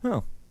 Yeah.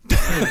 Oh.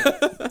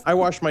 I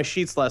washed my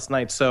sheets last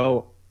night,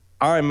 so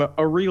I'm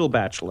a real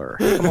bachelor.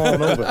 Come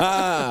on over.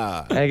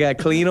 I got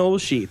clean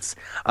old sheets.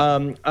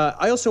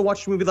 I also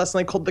watched a movie last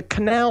night called The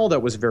Canal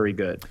that was very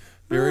good.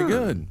 Very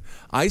good.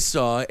 I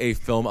saw a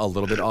film a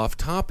little bit off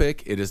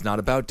topic. It is not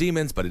about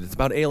demons, but it is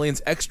about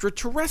aliens,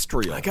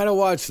 Extraterrestrial. I gotta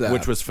watch that.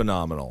 Which was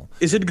phenomenal.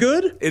 Is it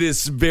good? It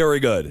is very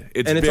good. And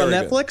it's very on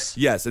good. Netflix?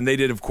 Yes, and they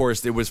did, of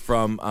course, it was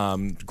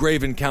from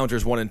Grave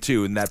Encounters 1 and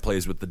 2, and that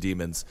plays with the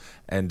demons.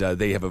 And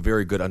they have a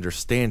very good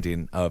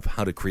understanding of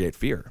how to create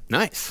fear.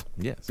 Nice.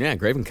 Yes. Yeah,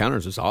 Grave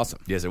Encounters was awesome.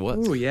 Yes, it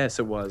was. Oh, yes,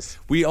 it was.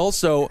 We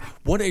also,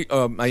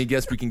 I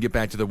guess we can get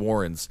back to the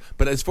Warrens,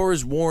 but as far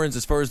as Warrens,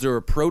 as far as their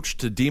approach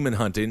to demon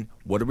hunting,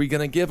 what are we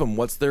going to give them?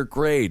 What's their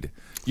grade?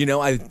 You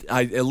know, I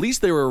at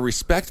least they were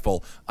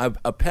respectful.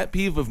 A pet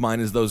peeve of mine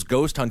is those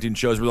ghost hunting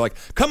shows where they're like,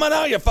 come on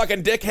out, you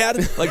fucking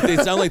dickhead. Like, they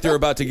sound like they're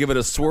about to give it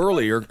a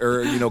swirly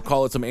or you know,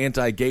 call it some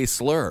anti-gay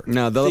slur.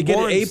 No, they get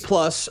an A+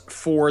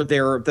 for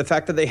the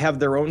fact that they have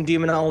their own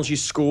demonology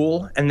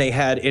school, and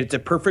it's a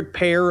perfect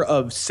pair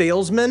of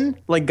salesmen,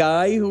 like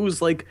Guy,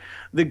 who's like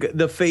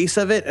the face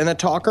of it, and a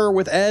talker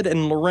with Ed,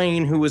 and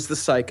Lorraine, who is the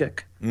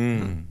psychic.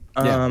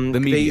 Yeah, the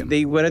medium.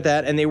 They went at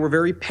that, and they were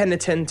very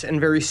penitent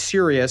and very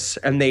serious,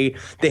 and they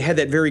had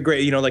that very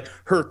great, you know, like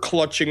her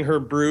clutching her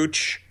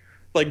brooch,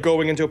 like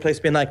going into a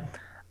place being like,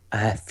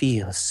 I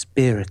feel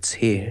spirits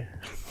here.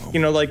 You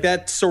know, like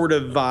that sort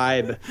of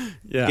vibe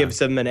gives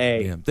them an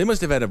A. Yeah. They must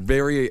have had a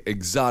very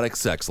exotic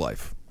sex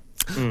life.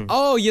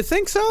 Oh, you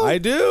think so? I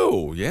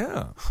do,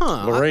 yeah.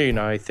 Huh. Lorraine,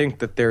 I think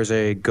that there's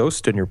a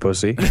ghost in your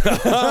pussy.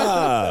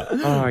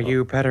 Oh,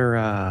 you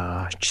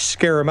better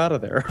scare him out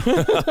of there.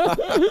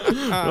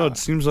 Oh, it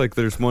seems like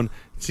there's one.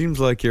 It seems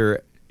like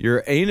your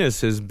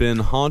anus has been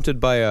haunted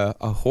by a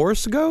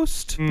horse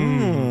ghost.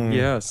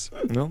 Yes.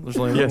 No, there's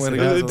only Yes, one way it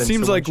to has go. It been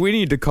seems so like much. we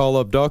need to call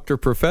up Dr.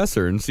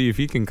 Professor and see if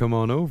he can come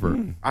on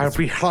over. I'll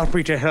be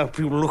happy to help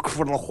you look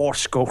for the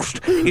horse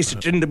ghost. Is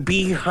it in the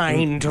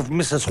behind of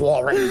Mrs.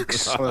 Warren?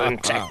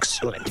 Excellent,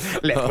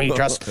 excellent. Let me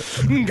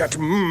just get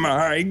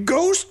my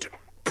ghost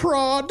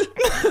prod.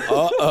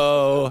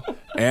 Uh-oh.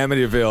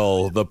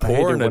 Amityville, the I hate it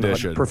porn when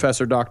edition.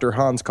 Professor Dr.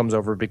 Hans comes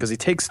over because he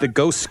takes the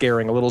ghost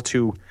scaring a little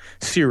too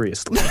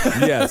seriously.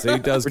 Yes, he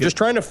does. We're just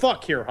trying to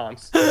fuck here,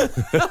 Hans.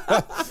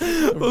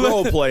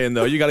 Role playing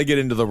though. You got to get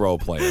into the role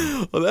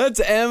playing. Well, that's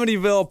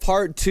Amityville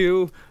Part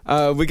 2.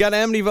 We got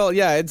Amityville.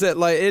 Yeah, I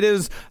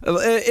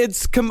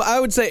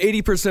would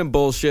say 80%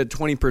 bullshit,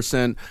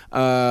 20%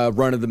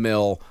 run of the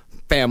mill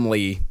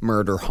family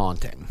murder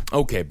haunting.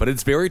 Okay, but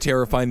it's very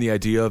terrifying, the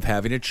idea of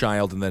having a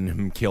child and then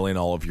him killing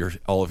all of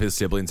his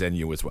siblings and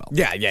you as well.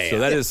 Yeah. So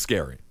that is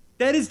scary.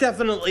 That is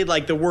definitely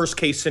like the worst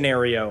case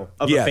scenario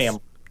of a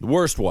family. The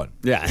worst one.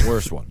 Yeah.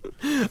 Worst one.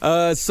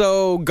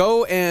 So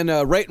go and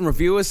rate and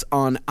review us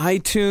on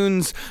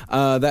iTunes.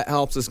 That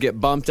helps us get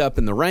bumped up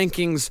in the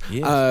rankings.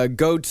 Yes.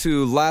 Go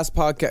to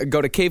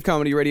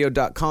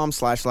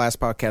cavecomedyradio.com/last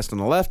podcast on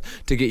the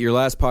left to get your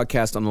Last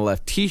Podcast on the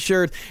Left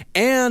t-shirt.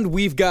 And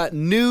we've got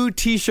new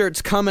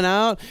t-shirts coming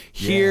out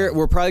here. Yeah.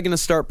 We're probably going to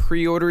start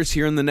pre-orders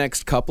here in the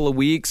next couple of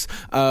weeks.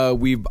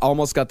 We've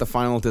almost got the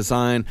final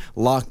design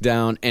locked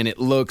down, and it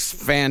looks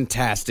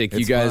fantastic.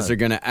 You guys are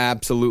going to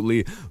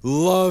absolutely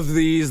love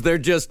these. They're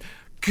just,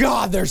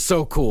 God, they're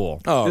so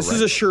cool. Oh, This is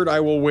a shirt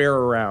I will wear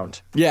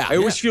around. Yeah. I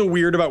always feel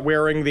weird about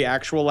wearing the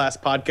actual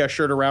Last Podcast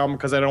shirt around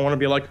because I don't want to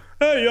be like,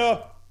 hey,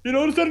 you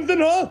notice anything,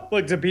 huh?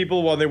 Like to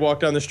people while they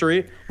walk down the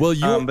street.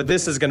 Well, but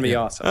this is going to be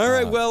awesome. All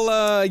right. Well,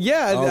 I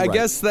right.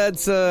 guess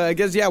that's.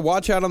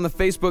 Watch out on the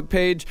Facebook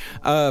page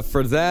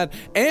for that.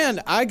 And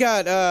I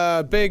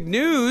got big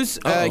news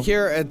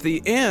here at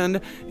the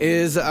end.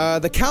 Is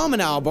the Kalman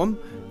album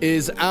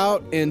is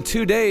out in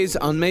 2 days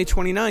on May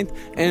 29th,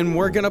 and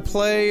we're gonna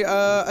play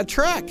a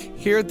track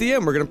here at the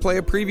end. We're gonna play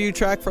a preview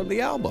track from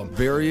the album.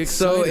 Very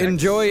exciting.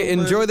 So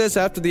enjoy this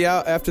after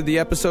the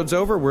episode's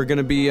over. We're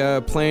gonna be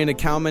playing a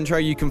Kalman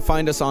track. You can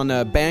find us on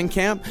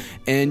Bandcamp,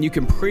 and you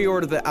can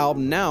pre-order the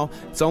album now.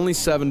 It's only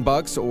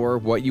 $7 or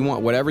what you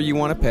want, whatever you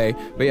want to pay.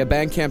 But yeah,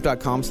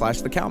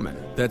 bandcamp.com/thekalman.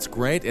 That's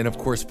great. And of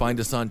course, find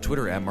us on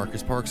Twitter at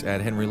Marcus Parks,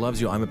 at Henry Loves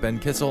You. I'm at Ben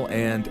Kissel,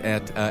 and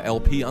at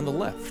LP on the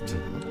left.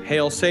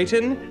 Hail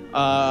Satan.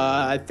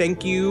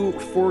 Thank you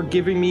for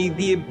giving me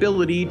the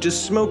ability to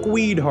smoke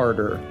weed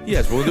harder.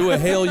 Yes, we'll do a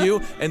hail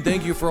you, and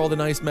thank you for all the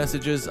nice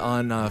messages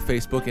on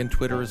Facebook and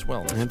Twitter as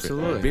well. That's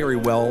Absolutely. Very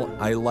well.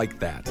 I like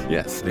that.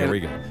 Yes. There we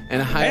go.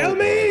 And Hail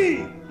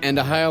me! And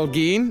a Heil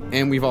Geen.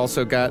 And we've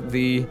also got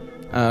the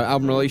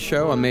album release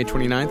show on May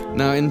 29th.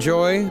 Now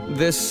enjoy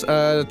this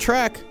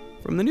track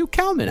from the new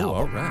Kalman album.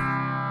 All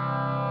right.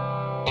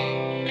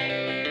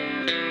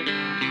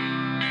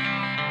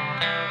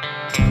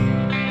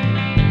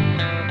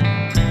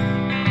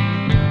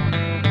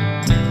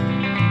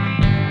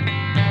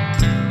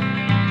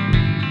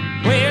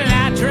 Well,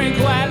 I drink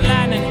white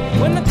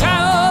lightning when the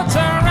clouds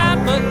are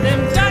right, but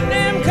them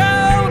goddamn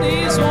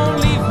coyotes won't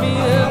leave me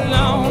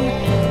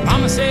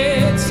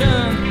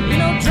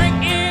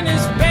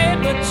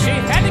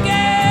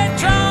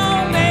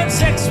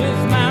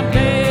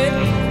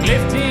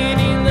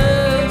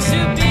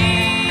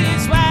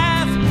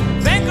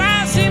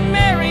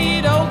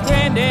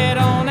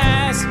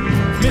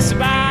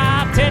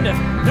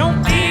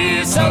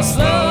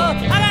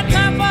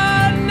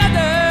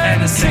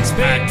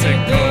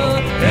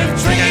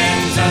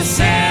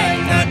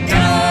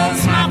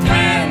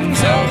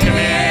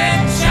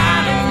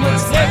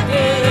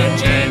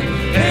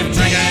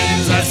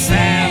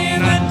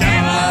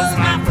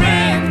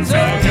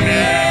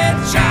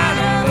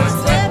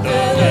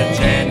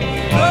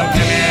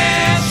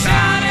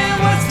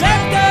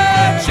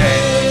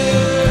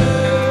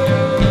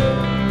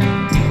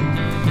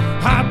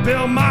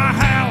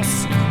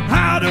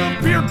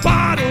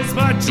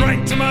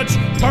drank too much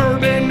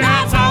bourbon,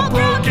 that's all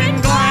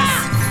broken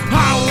glass.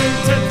 I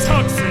went to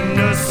Tucson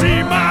to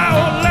see my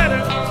old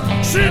lady.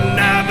 She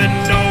never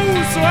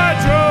knows, so I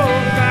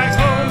drove back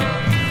home.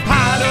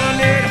 I don't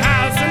need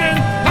housing and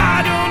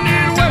I don't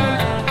need women.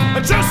 I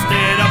just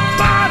need a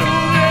bottle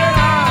that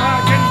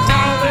I can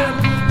call them.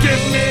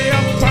 Give me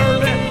a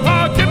bourbon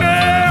or give me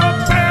a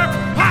beer.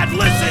 I'd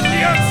listen to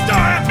your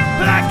story,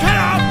 but I cut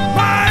off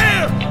my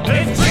ear.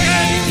 If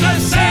drinking's the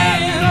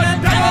same, the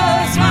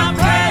devil's my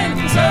friend.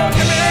 So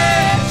give me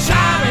a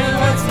shot and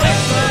what's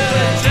left of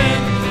the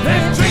gin.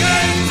 If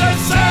drinking's the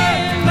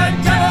same, the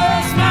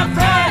devil's my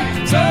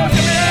friend. So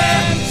give me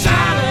a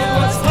shot and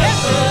what's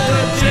left of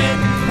the gin.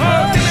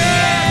 Oh, give me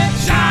a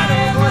shot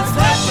and what's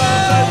left of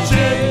the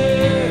gin.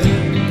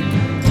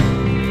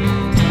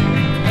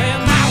 And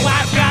my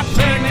wife got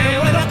pregnant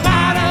with a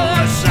bottle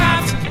of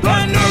shots. The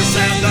nurse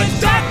and the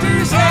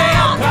doctors, they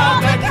all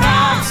called the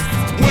cops.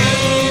 When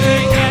we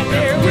get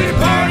there, we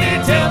party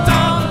till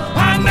dawn.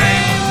 I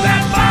named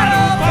that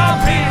bottle for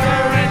Peter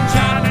and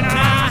John, and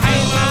I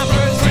had my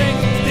first drink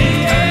the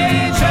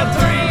age of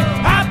 3.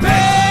 I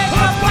picked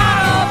a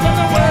bottle from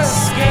the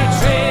whiskey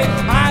tree.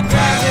 I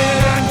grabbed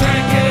it and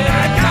drank it.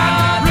 I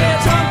got real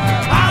drunk.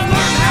 I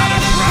learned how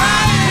to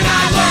cry and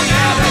I learned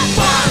how to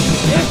fun.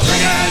 If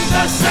drinking's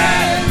the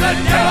same, the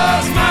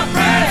devil's my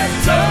friend.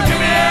 So give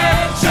me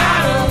a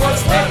shot of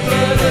what's left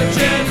of the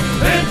gin.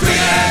 If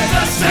drinking's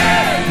the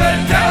same, the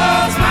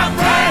devil's my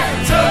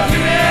friend. So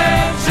give me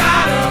a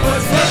shot of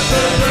what's left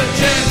of the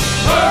gin.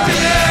 Oh, give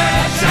me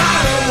a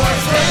shot of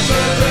what's left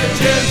of the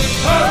gin.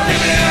 Oh,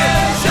 give me a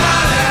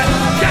shot at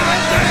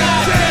goddamn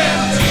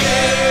gin.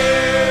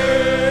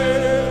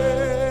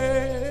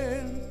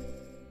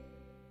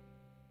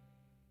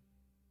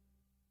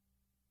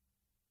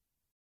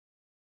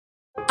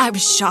 I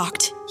was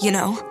shocked, you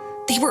know?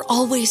 They were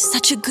always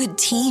such a good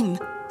team,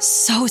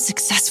 so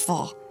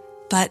successful.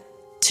 But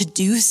to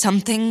do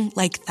something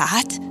like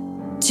that?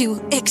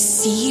 To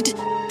exceed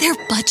their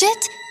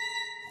budget?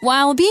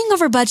 While being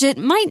over budget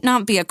might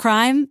not be a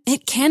crime,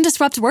 it can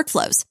disrupt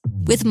workflows.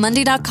 With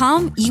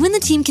Monday.com, you and the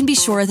team can be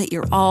sure that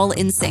you're all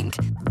in sync.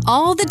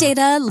 All the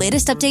data,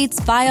 latest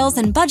updates, files,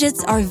 and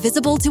budgets are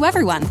visible to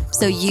everyone,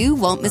 so you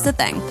won't miss a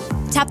thing.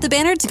 Tap the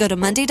banner to go to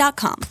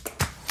Monday.com.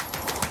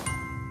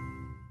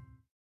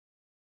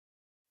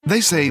 They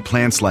say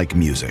plants like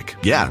music.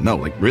 Yeah, no,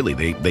 like really,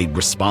 they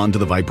respond to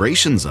the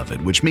vibrations of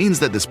it, which means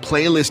that this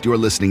playlist you're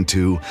listening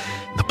to,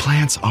 the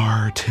plants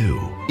are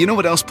too. You know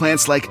what else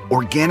plants like?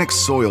 Organic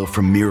soil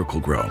from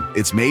Miracle-Gro.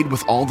 It's made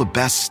with all the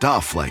best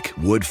stuff like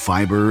wood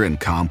fiber and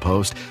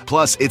compost.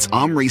 Plus, it's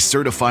OMRI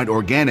certified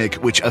organic,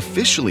 which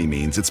officially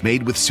means it's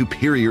made with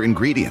superior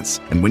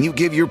ingredients. And when you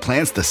give your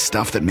plants the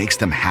stuff that makes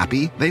them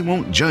happy, they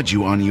won't judge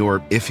you on your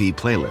iffy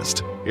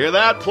playlist. Hear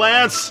that,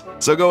 plants?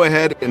 So go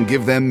ahead and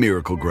give them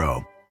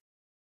Miracle-Gro.